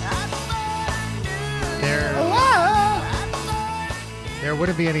warning, I thought I knew. There, I thought I knew. there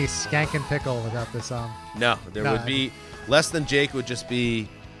wouldn't be any skank and pickle without this song. No, there No, would be less than Jake would just be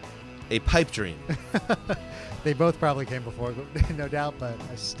a pipe dream. They both probably came before, no doubt, but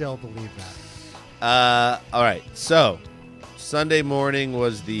I still believe that. All right, so Sunday Morning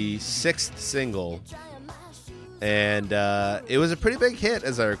was the 6th single, and it was a pretty big hit,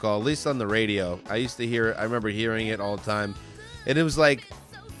 as I recall, at least on the radio. I remember hearing it all the time, and it was like,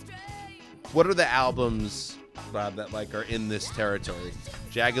 what are the albums, Bob, that like are in this territory?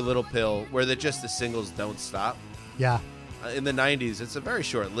 Jagged Little Pill, where the singles don't stop. Yeah, In the 90s, it's a very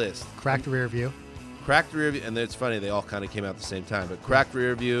short list. cracked rear view. Cracked Rear View, and it's funny, they all kind of came out at the same time, but Cracked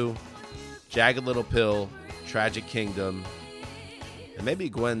Rear View, Jagged Little Pill, Tragic Kingdom, and maybe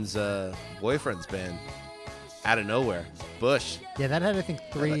Gwen's boyfriend's band, out of nowhere, Bush. Yeah, that had I think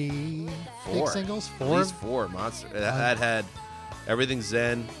 3 big 4. singles. At least 4. Monster. That had Everything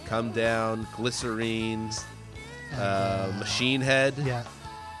Zen, Come Down, Glycerine, Machine Head. Yeah,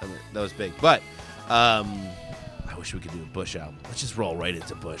 I mean, that was big. But I wish we could do a Bush album. Let's just roll right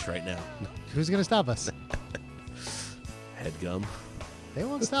into Bush right now. who's gonna stop us? Headgum. They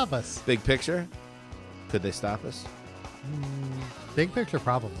won't stop us. Big Picture. Could they stop us? Big picture,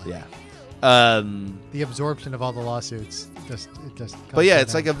 probably. Yeah. The absorption of all the lawsuits just But yeah, comes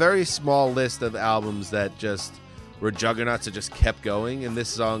it's down. like a very small list of albums that just were juggernauts that just kept going, and this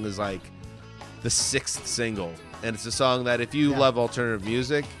song is like the 6th single, and it's a song that if you Yeah. love alternative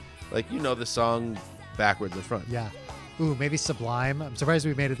music, like you know the song backwards and front. Yeah. Ooh, maybe Sublime. I'm surprised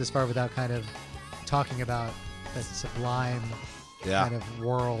we made it this far without kind of talking about the Sublime Yeah. kind of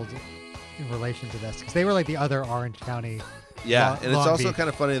world in relation to this, because they were like the other Orange County. Yeah, Long- and it's Long also Beach. kind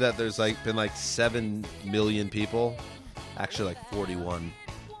of funny that there's like been like 7 million people, actually like 41,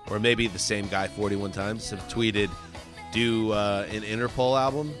 or maybe the same guy 41 times have tweeted, do an Interpol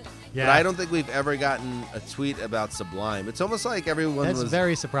album. Yeah. But I don't think we've ever gotten a tweet about Sublime. It's almost like everyone That's was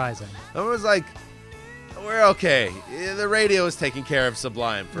very surprising. everyone was like, we're okay. The radio is taking care of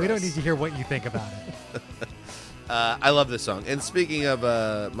Sublime for We don't us. need to hear what you think about it. I love this song. And speaking of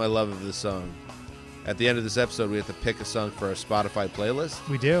my love of this song, at the end of this episode, we have to pick a song for our Spotify playlist.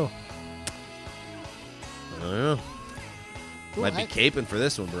 We do. I don't know. Ooh, Might be caping for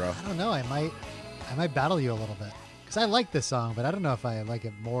this one, bro. I don't know. I might battle you a little bit because I like this song, but I don't know if I like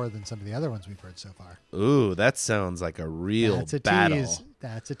it more than some of the other ones we've heard so far. Ooh, that sounds like a real That's a battle. tease.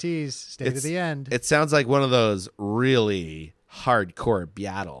 That's a tease. Stay to It's- the end. It sounds like one of those really hardcore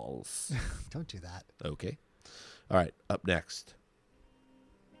battles. Don't do that. Okay. All right, up next.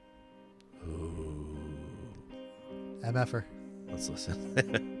 MFer. Let's listen.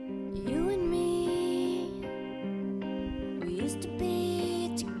 You and me, we used to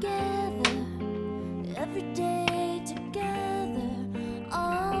be together every day, together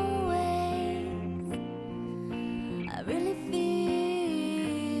always. I really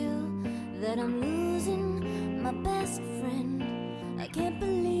feel that I'm losing my best friend. I can't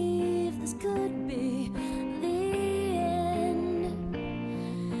believe this could be the end.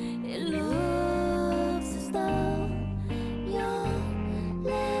 It looks as though you're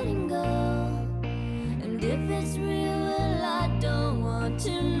letting go, and if it's real, well, I don't want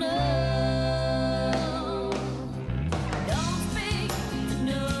to know. Don't speak, I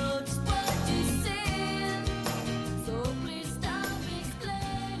know just what you said, so please stop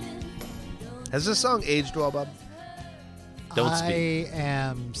explaining. Has this song aged well, Bob? Don't I speak.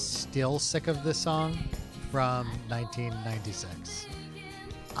 am still sick of this song from 1996.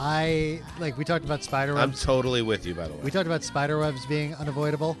 We talked about spiderwebs. I'm totally with you, by the way. We talked about spiderwebs being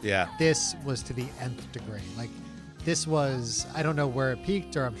unavoidable. Yeah. This was to the nth degree. This was, I don't know where it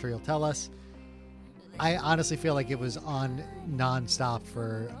peaked, or I'm sure you'll tell us. I honestly feel like it was on nonstop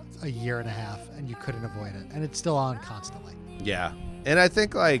for a year and a half, and you couldn't avoid it. And it's still on constantly. Yeah. And I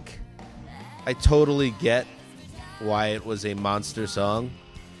think, I totally get why it was a monster song,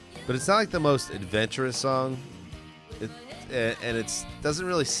 but it's not like the most adventurous song. And it doesn't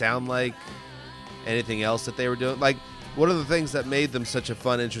really sound like anything else that they were doing. One of the things that made them such a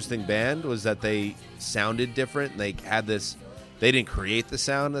fun, interesting band was that they sounded different. They had this, they didn't create the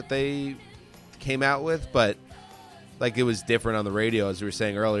sound that they came out with, but it was different on the radio, as we were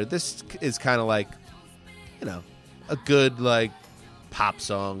saying earlier. This is kind of a good, pop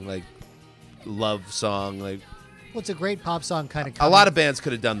song, love song, Well, it's a great pop song, kind of. a lot of bands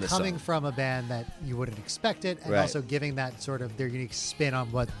could have done this coming song. from a band that you wouldn't expect it, and Right. also giving that sort of their unique spin on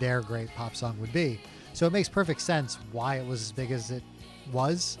what their great pop song would be. So it makes perfect sense why it was as big as it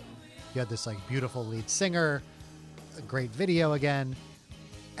was. You had this beautiful lead singer, a great video again,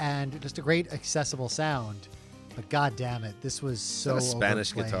 and just a great accessible sound. But god damn it, this was Is so that a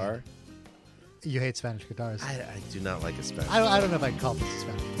Spanish overplayed. guitar? You hate Spanish guitars. I do not like a Spanish. I don't know if I'd call this a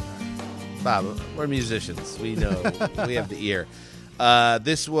Spanish guitar. Bob, we're musicians. We know. We have the ear.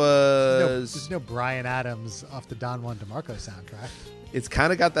 This There's was... no Bryan Adams off the Don Juan DeMarco soundtrack. It's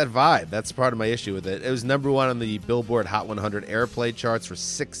kind of got that vibe. That's part of my issue with it. It was number one on the Billboard Hot 100 airplay charts for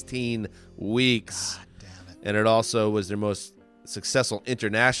 16 weeks. God damn it. And it also was their most successful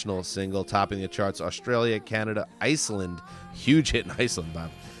international single, topping the charts Australia, Canada, Iceland. Huge hit in Iceland,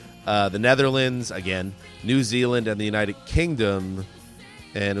 Bob. The Netherlands, again, New Zealand, and the United Kingdom.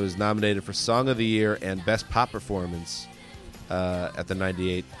 And it was nominated for Song of the Year and Best Pop Performance at the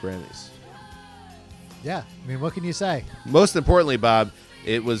 98 Grammys. Yeah, I mean, what can you say? Most importantly, Bob,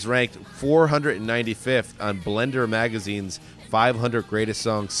 it was ranked 495th on Blender Magazine's 500 Greatest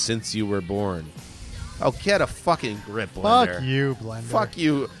Songs Since You Were Born. Oh, get a fucking grip, Blender. Fuck you, Blender. Fuck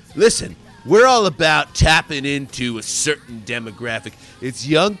you. Listen, we're all about tapping into a certain demographic. It's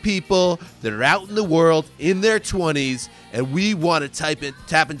young people that are out in the world in their 20s, and we want to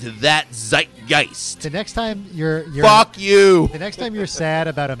tap into that zeitgeist. The next time you're Fuck you. the next time you're sad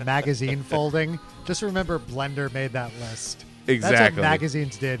about a magazine folding, just remember Blender made that list. That's Exactly. what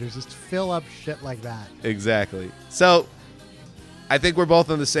magazines did, is just fill up shit like that. Exactly. So, I think we're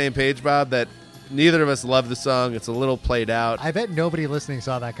both on the same page, Bob, that neither of us love the song. It's a little played out. I bet nobody listening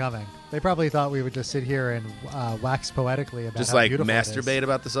saw that coming. They probably thought we would just sit here and wax poetically about Just how beautiful it is. masturbate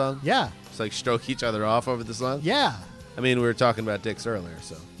about the song. Yeah, Just stroke each other off over the song. yeah. I mean, we were talking about dicks earlier,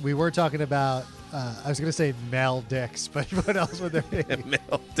 so. We were talking about. I was going to say male dicks, but what else would there be?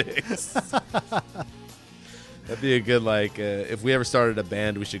 Male dicks. That'd be a good, if we ever started a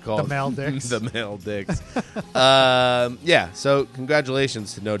band, we should call The it Male Dicks. The Male Dicks. Yeah, so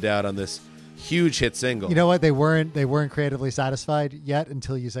congratulations to No Doubt on this huge hit single. You know what? They weren't creatively satisfied yet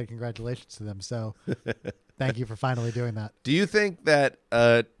until you said congratulations to them. So, thank you for finally doing that. Do you think that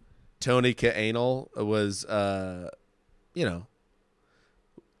Tony Kaanal was,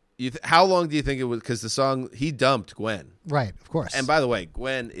 how long do you think it was? Because the song, he dumped Gwen. Right, of course. And by the way,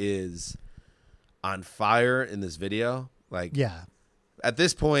 Gwen is on fire in this video. yeah, At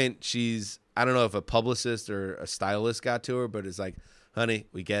this point, she's, I don't know if a publicist or a stylist got to her, but it's like, honey,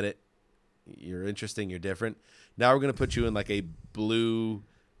 we get it. You're interesting. You're different. Now we're going to put you in a blue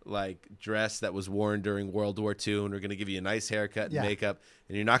dress that was worn during World War II, and we're going to give you a nice haircut and Yeah. makeup,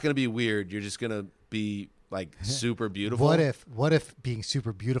 and you're not going to be weird. You're just going to be super beautiful. What if being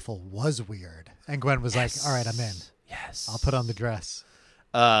super beautiful was weird? And Gwen was like, "All right, I'm in. Yes. I'll put on the dress."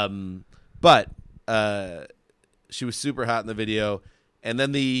 But she was super hot in the video, and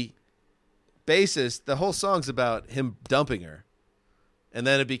then the bassist, the whole song's about him dumping her. and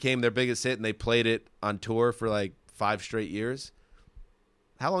then it became their biggest hit, and they played it on tour for like 5 straight years.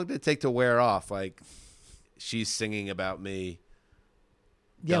 How long did it take to wear off? Like, she's singing about me,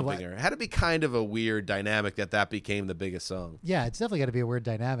 dumping her. It had to be kind of a weird dynamic that became the biggest song. Yeah, it's definitely got to be a weird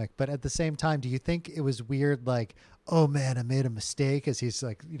dynamic. But at the same time, do you think it was weird, like, oh, man, I made a mistake, as he's,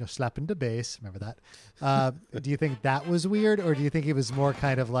 like, slapping the bass? Remember that? Do you think that was weird? Or do you think it was more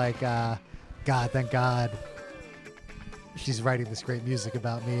kind of like, God, thank God she's writing this great music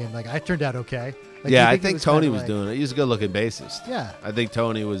about me, and, like, I turned out okay? Like, Yeah, do I you it think was Tony kinda was like- doing it. He was a good-looking bassist. Yeah. I think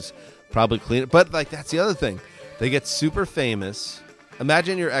Tony was probably clean. But, like, that's the other thing. They get super famous.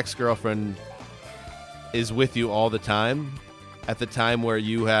 Imagine your ex-girlfriend is with you all the time at the time where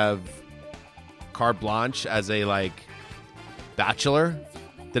you have carte blanche as a, like, bachelor.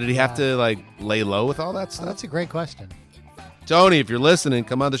 Did he have to, like, lay low with all that Oh, stuff? that's a great question. Tony, if you're listening,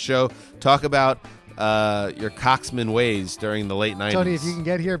 come on the show. Talk about your Coxman ways during the late 90s. Tony, if you can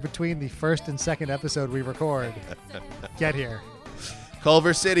get here between the first and second episode we record, get here.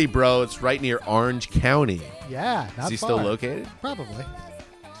 Culver City, bro. It's right near Orange County. Yeah, not Is he far. still located? Probably.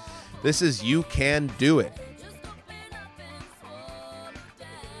 This is You Can Do It.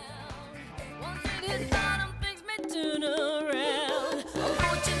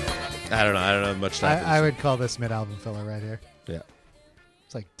 I don't know. I don't have much time. for I this. would call this mid-album filler right here. Yeah.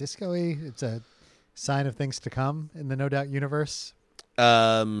 It's like disco-y. It's a sign of things to come in the No Doubt universe.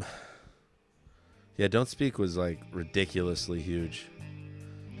 Yeah, Don't Speak was like ridiculously huge.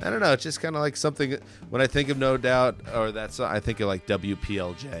 I don't know. It's just kind of like something. When I think of No Doubt or that song, I think of like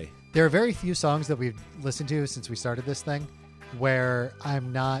WPLJ. There are very few songs that we've listened to since we started this thing where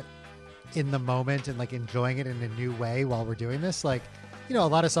I'm not in the moment and like enjoying it in a new way while we're doing this. Like, a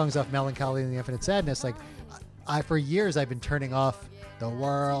lot of songs off Melancholy and the Infinite Sadness, like I for years I've been turning off The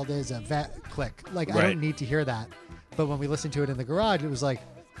World is a click. Like, I Right. don't need to hear that. But when we listened to it in the garage, it was like,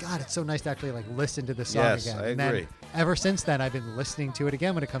 God, it's so nice to actually like listen to the song Yes, again. I And agree. then ever since then, I've been listening to it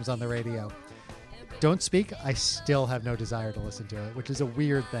again when it comes on the radio. Don't Speak, I still have no desire to listen to it, which is a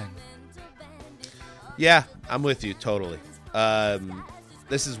weird thing. Yeah, I'm with you totally.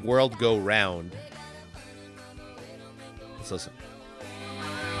 This is World Go Round. Let's listen.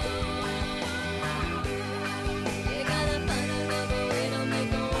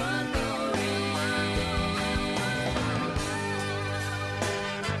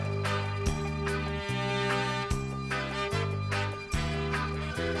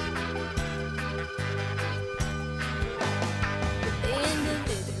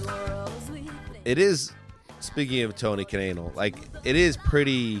 It is, speaking of Tony Cananal, like, it is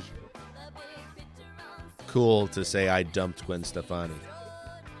pretty cool to say I dumped Gwen Stefani.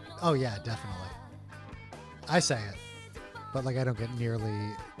 Oh, yeah, definitely. I say it, but like I don't get nearly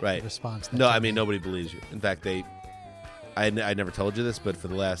Right. the response. that No, you I mean, get. nobody believes you. In fact, I never told you this, but for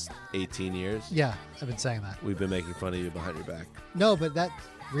the last 18 years, Yeah, I've been saying that. we've been making fun of you behind your back. No, but that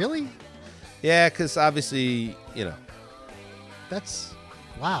really, Yeah, because obviously, that's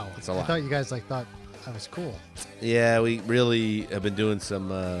wow. It's a I lot. thought you guys like thought I was cool. yeah, we really have been doing some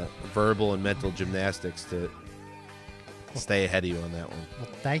verbal and mental gymnastics to stay ahead of you on that one. Well,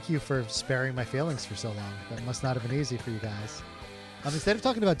 thank you for sparing my feelings for so long. That must not have been easy for you guys. Instead of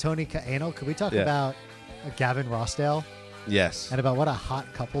talking about Tony Cananal, could we talk Yeah. about Gavin Rossdale Yes. and about what a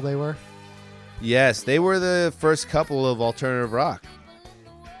hot couple they were? Yes, they were the first couple of alternative rock.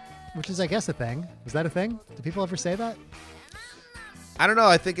 Which is, I guess, a thing. Was that a thing? Do people ever say that? I don't know.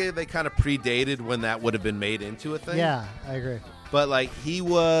 I think they kind of predated when that would have been made into a thing. Yeah, I agree. But, like, he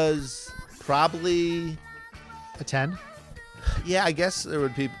was probably, A 10? yeah, I guess there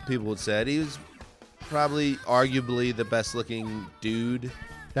would people would say it. He was probably arguably the best looking dude.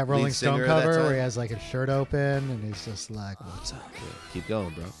 That Rolling Lead singer Stone of that cover where time. he has like his shirt open and he's just like, "What's up?" Keep going,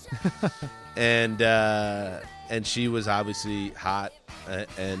 bro. and she was obviously hot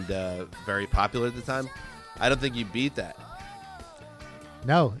and very popular at the time. I don't think you beat that.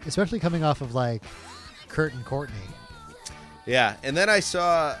 No, especially coming off of like Kurt and Courtney. Yeah, and then I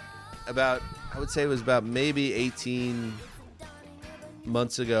saw I would say it was about maybe 18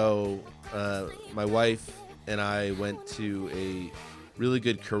 months ago, my wife and I went to a really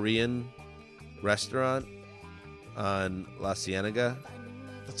good Korean restaurant on La Cienega.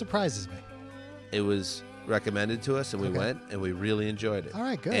 That surprises me. It was recommended to us, and we Okay. went, and we really enjoyed it. All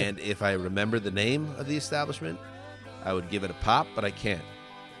right, good. And if I remember the name of the establishment, I would give it a pop, but I can't.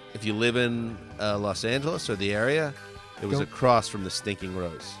 If you live in Los Angeles or the area, it was Go- across from the Stinking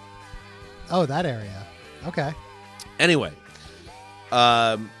Rose. Oh, that area. Okay. Anyway,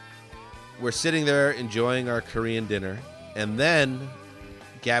 we're sitting there enjoying our Korean dinner, and then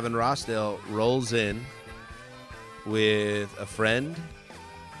Gavin Rossdale rolls in with a friend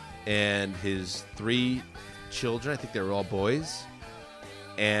and his 3 children. I think they were all boys,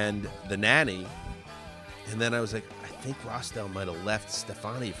 and the nanny. And then I was like, I think Rosdell might have left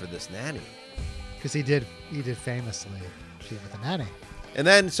Stefani for this nanny. Because he did famously cheat with a nanny. And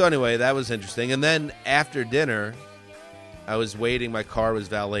then, so anyway, that was interesting. And then after dinner, I was waiting. My car was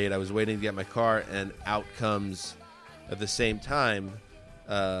valeted. I was waiting to get my car, and out comes, at the same time,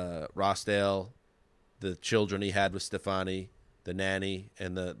 Rosdale, the children he had with Stefani, the nanny,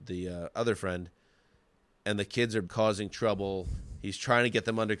 and the other friend. And the kids are causing trouble. He's trying to get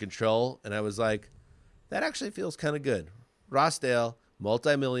them under control. And I was like, that actually feels kind of good. Rosdale,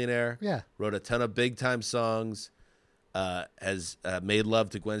 multimillionaire, wrote a ton of big-time songs, has made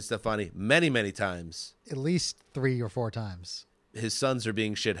love to Gwen Stefani many, many times. At least 3 or 4 times. His sons are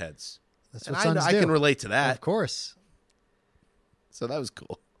being shitheads. That's And what sons I do. can relate to that. Of course. So that was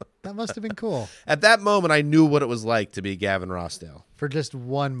cool. That must have been cool. At that moment, I knew what it was like to be Gavin Rossdale. For just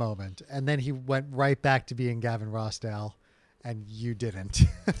one moment. And then he went right back to being Gavin Rossdale, and you didn't.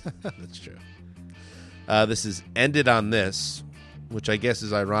 That's true. This is Ended on This, which I guess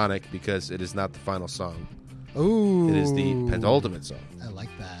is ironic because it is not the final song. Ooh. It is the penultimate song. I like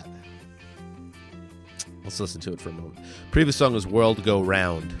that. Let's listen to it for a moment. Previous song was World Go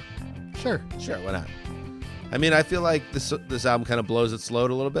Round. Sure. Sure, why not? I mean, I feel like this album kind of blows its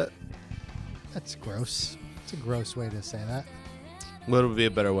load a little bit. That's gross. It's a gross way to say that. What would be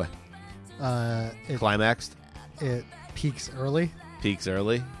a better way? Climaxed? It peaks early. Peaks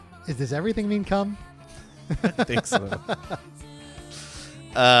early? Does everything mean come? I think so.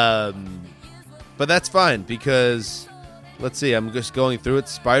 But that's fine because, let's see, I'm just going through it.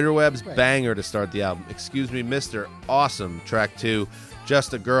 Spiderweb's banger to start the album. Excuse Me, Mister, awesome, track 2.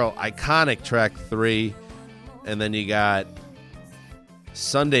 Just a Girl, iconic, track 3. And then you got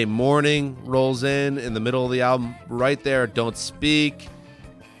Sunday Morning rolls in the middle of the album. Right there, Don't Speak.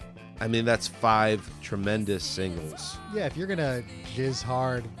 I mean, that's 5 tremendous singles. Yeah, if you're going to jizz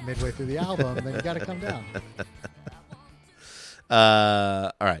hard midway through the album, then you got to come down.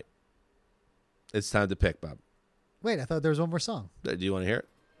 All right. It's time to pick, Bob. Wait, I thought there was one more song. Do you want to hear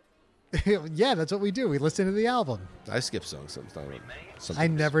it? Yeah, that's what we do. We listen to the album. I skip songs sometimes. I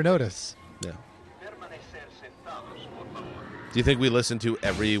never notice. Yeah. Do you think we listen to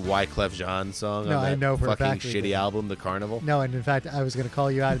every Wyclef Jean song No, on that I know for a fucking fact we shitty do. album, The Carnival? No, and in fact, I was going to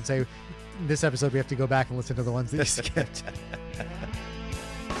call you out and say, this episode we have to go back and listen to the ones that you skipped.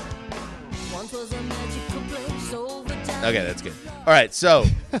 Once was a magical place over time. Okay, that's good. All right, so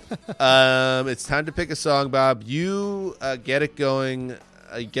it's time to pick a song, Bob. You get it going.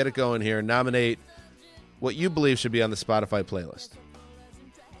 Get it going here. Nominate what you believe should be on the Spotify playlist.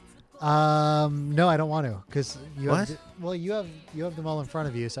 No, I don't want to because you What? have you have them all in front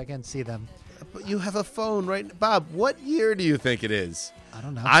of you, so I can see them. But you have a phone, right? Bob, what year do you think it is? I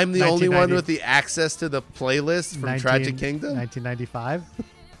don't know. I'm the only one 1990 with the access to the playlist from Tragic Kingdom. 1995.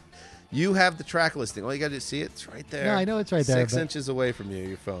 You have the track listing. All you got to see it. It's right there. No, I know it's right there, 6 but- inches away from you,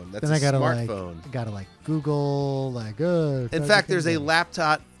 your phone. That's Then a I gotta smartphone. like Google In fact, there's a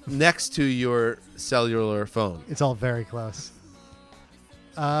laptop next to your cellular phone. It's all very close.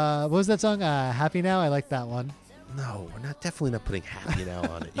 What was that song? Happy Now. I like that one. No, we're not. Definitely not putting Happy Now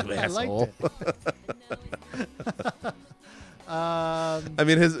on it. You I liked asshole. it. I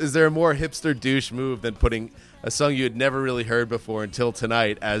mean, is there a more hipster douche move than putting a song you had never really heard before until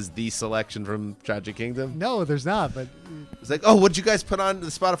tonight as the selection from Tragic Kingdom? No, there's not. But It's like, oh, what'd you guys put on the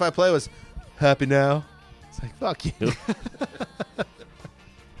Spotify playlist? Happy Now. It's like, fuck you.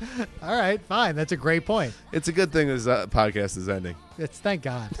 all right, fine. That's a great point. It's a good thing this podcast is ending. It's thank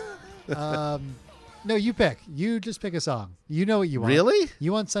God. No, you pick. You just pick a song. You know what you want. Really?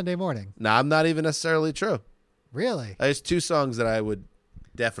 You want Sunday Morning. No, I'm not even necessarily true. Really? There's 2 songs that I would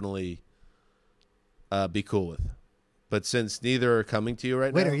definitely be cool with. But since neither are coming to you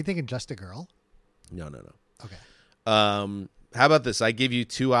right Wait, now. are you thinking Just a Girl? No. Okay. How about this? I give you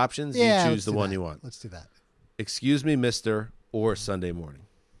 2 options. Yeah, You let's choose the do one that. you want. Let's do that. Excuse Me, Mister, or Sunday Morning.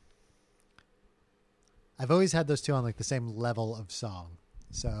 I've always had those 2 on like the same level of song.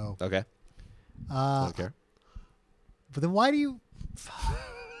 So, Okay. Don't care. but then why do you?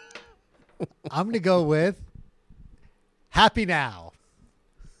 I'm gonna go with Happy Now.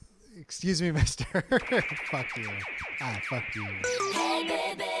 Excuse me, Mister. Fuck you. Fuck you. Hey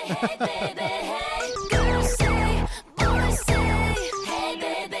baby, hey baby, hey. Girls say, boys say. Hey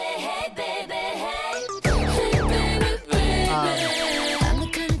baby, hey baby, hey. Hey baby, baby. I'm the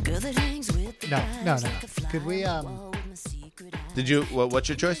kind of girl that hangs with the No. guys like a fly Could we? on the wall with my secret eyes. Did you? What's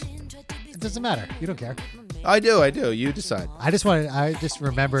your choice? It doesn't matter. You don't care. I do. You decide. I just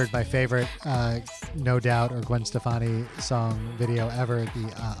remembered my favorite No Doubt or Gwen Stefani song video ever,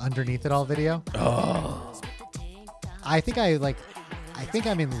 the Underneath It All video. Oh. I think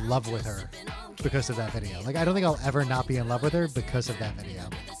I'm in love with her because of that video. Like, I don't think I'll ever not be in love with her because of that video.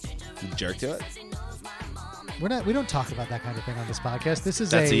 You jerk to it? We don't talk about that kind of thing on this podcast. This is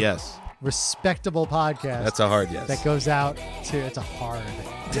That's a yes. respectable podcast. That's a hard yes. That goes out to, it's a hard.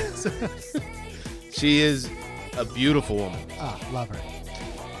 She is a beautiful woman. Oh, love her.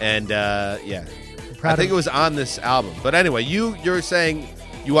 And yeah. Proud I think of- it was on this album. But anyway, you're saying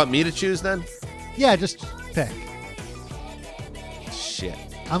you want me to choose then? Yeah, just pick. Shit.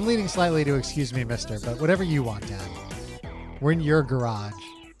 I'm leaning slightly to excuse me, mister, but whatever you want, Dad. We're in your garage.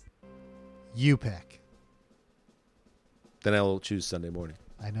 You pick. Then I will choose Sunday morning.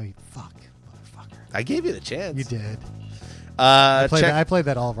 I know you. Fuck, motherfucker. I gave you the chance. You did. I Check played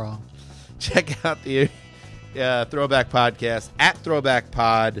that all wrong. check out the Throwback Podcast at Throwback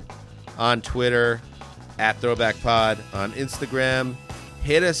Pod on Twitter, at Throwback Pod on Instagram.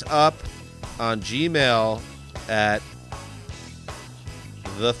 Hit us up on Gmail at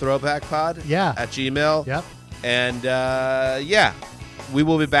the Throwback Pod. Yeah. At Gmail. Yep. And yeah, we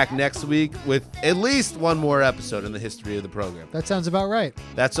will be back next week with at least one more episode in the history of the program. That sounds about right.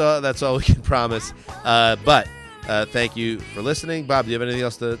 That's all we can promise. But thank you for listening. Bob, do you have anything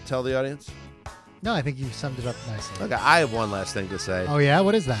else to tell the audience? No, I think you summed it up nicely. Okay, I have one last thing to say. Oh, yeah?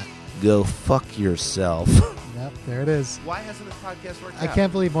 What is that? Go fuck yourself. Yep, there it is. Why hasn't this podcast worked I out?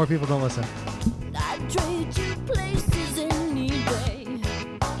 can't believe more people don't listen. I'd trade you places in